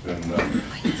 which has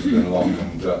been long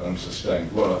and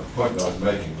unsustained. Well, the point that I was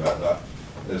making about that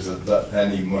is that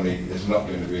any money is not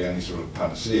going to be any sort of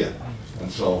panacea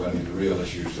and solve any of the real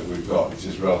issues that we've got, which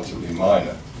is relatively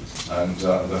minor. And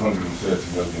the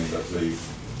 130 million that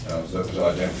was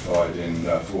identified in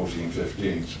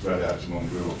 14-15 spread out among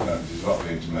rural counties is not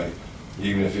going to make,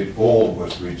 even if it all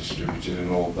was redistributed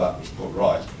and all that was put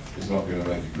right, it's not going to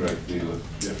make a great deal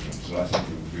of difference. And I think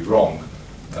it would be wrong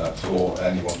for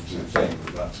anyone to think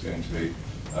that that's going to be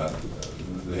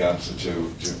the answer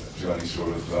to any sort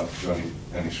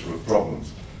of any sort of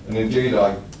problems. And indeed,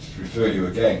 I refer you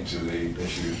again to the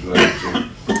issues related to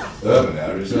urban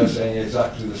areas. They're saying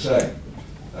exactly the same.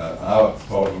 Our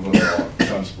problems are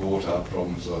transport, our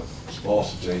problems are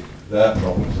sparsity, their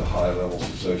problems are high levels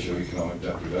of socio-economic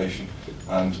deprivation,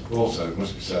 and also, it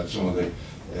must be said, some of the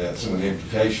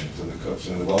implications of the cuts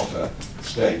in the welfare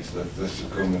state that this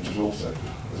government has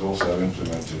also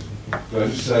implemented. But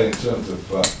as you say, in terms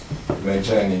of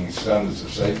maintaining standards of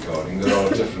safeguarding, there are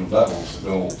different levels in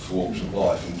all walks of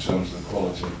life in terms of the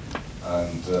quality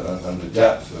and the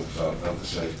depth of the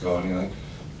safeguarding. I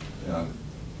think,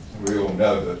 we all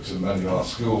know that many of our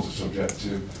schools are subject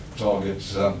to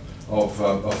targets of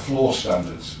floor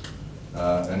standards,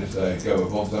 and if they go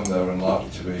above them, they're unlikely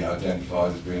to be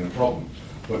identified as being a problem.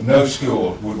 But no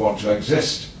school would want to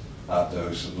exist at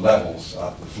those levels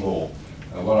at the floor.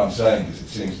 And what I'm saying is, it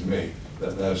seems to me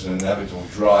that there's an inevitable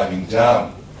driving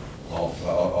down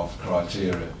of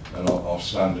criteria and of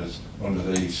standards under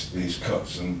these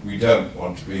cuts, and we don't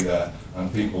want to be there,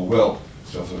 and people will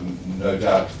suffer, no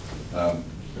doubt,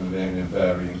 in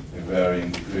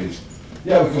varying degrees.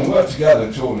 Yeah, we can work together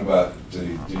in talking about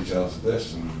the details of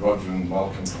this, and Roger and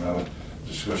Malcolm can have a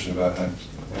discussion about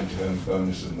end-to-home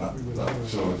bonus and that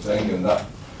sort of thing, and that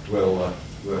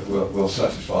will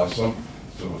satisfy some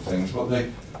sort of things. But the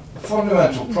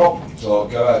fundamental problems are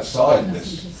go outside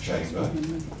this chamber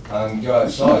and go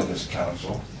outside this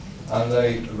council, and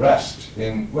they rest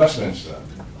in Westminster,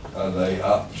 and they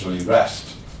actually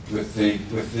rest with the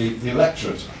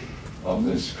electorate of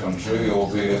this country,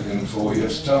 albeit in 4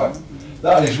 years' time.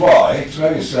 That is why, it's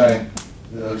maybe saying,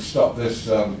 stop this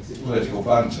political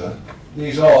banter.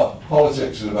 These are,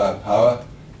 politics is about power,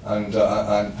 and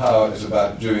power is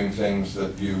about doing things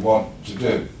that you want to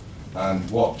do. And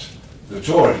what the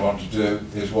Tories want to do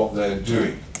is what they're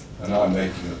doing. And I'm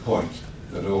making the point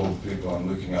that all the people I'm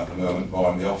looking at the moment,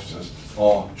 barring the officers,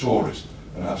 are Tories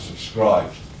and have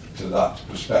subscribed to that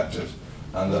perspective,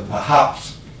 and that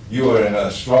perhaps you are in a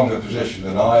stronger position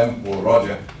than I am, or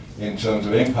Roger, in terms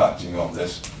of impacting on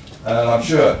this. And I'm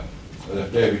sure that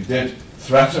if David did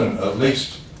threaten at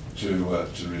least to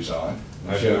resign,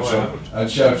 and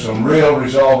showed some real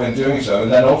resolve in doing so,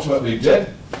 and then ultimately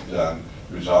did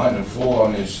resign and fall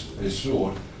on his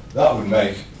sword, that would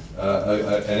make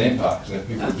an impact. And if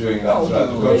people are doing that throughout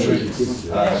the country,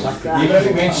 even if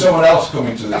it means someone else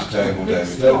coming to this table,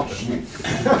 David,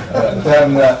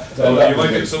 then that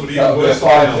would be a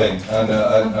fine thing,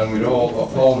 and we'd all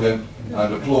uphold him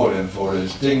and applaud him for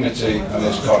his dignity and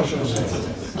his conscience.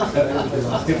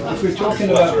 If we're talking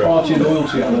about party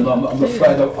loyalty, Alan, I'm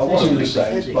afraid I wasn't going to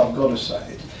say it, but I've got to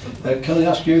say it. Can I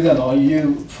ask you then, are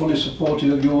you fully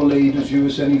supportive of your lead as you were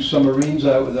sending submarines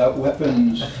out without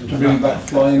weapons to bring back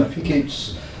flying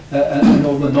pickets and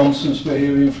all the nonsense we're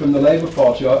hearing from the Labour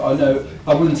Party? I know,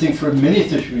 I wouldn't think for a minute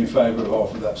that you're in favour of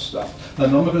half of that stuff. And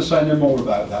I'm not going to say no more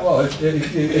about that. Well, if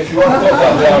you want to put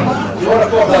that down, if you want to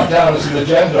put that down as an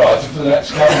agenda item for the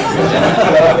next cabinet meeting,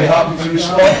 then I'll be happy to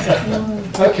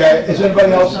respond. Okay, is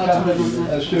anybody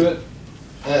else? Stuart?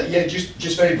 Yeah,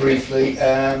 just very briefly,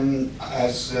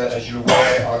 as you're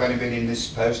aware, I've only been in this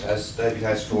post, as David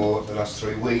has, for the last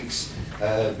 3 weeks.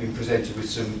 Been presented with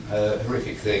some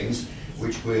horrific things,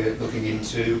 which we're looking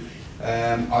into.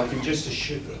 I can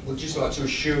would just like to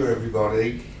assure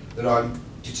everybody that I'm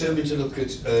determined to look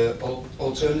at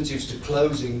alternatives to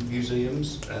closing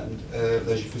museums and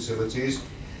leisure facilities,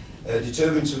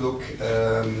 determined to look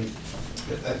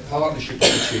at partnership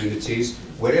opportunities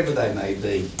wherever they may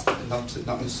be, not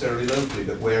necessarily locally,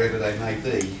 but wherever they may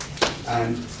be.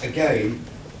 And again,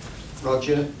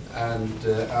 Roger and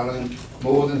Alan,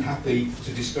 more than happy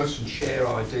to discuss and share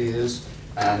ideas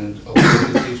and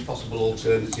alternatives, possible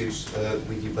alternatives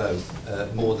with you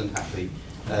both. More than happy.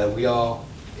 We are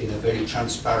in a very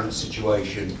transparent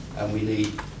situation, and we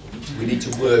need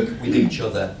to work with each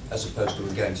other as opposed to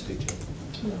against each other.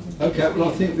 Okay, well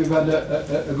I think we've had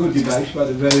a good debate about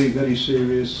a very, very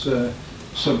serious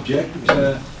subject.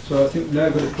 So I think we're now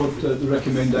going to put the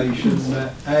recommendation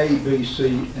A, B, C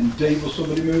and D. Will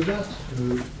somebody move that?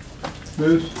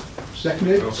 Moved?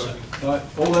 Seconded? Right,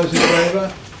 all those in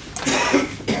favour?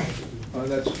 Right,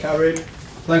 that's carried.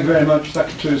 Thank you very much. That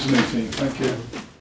concludes the meeting. Thank you.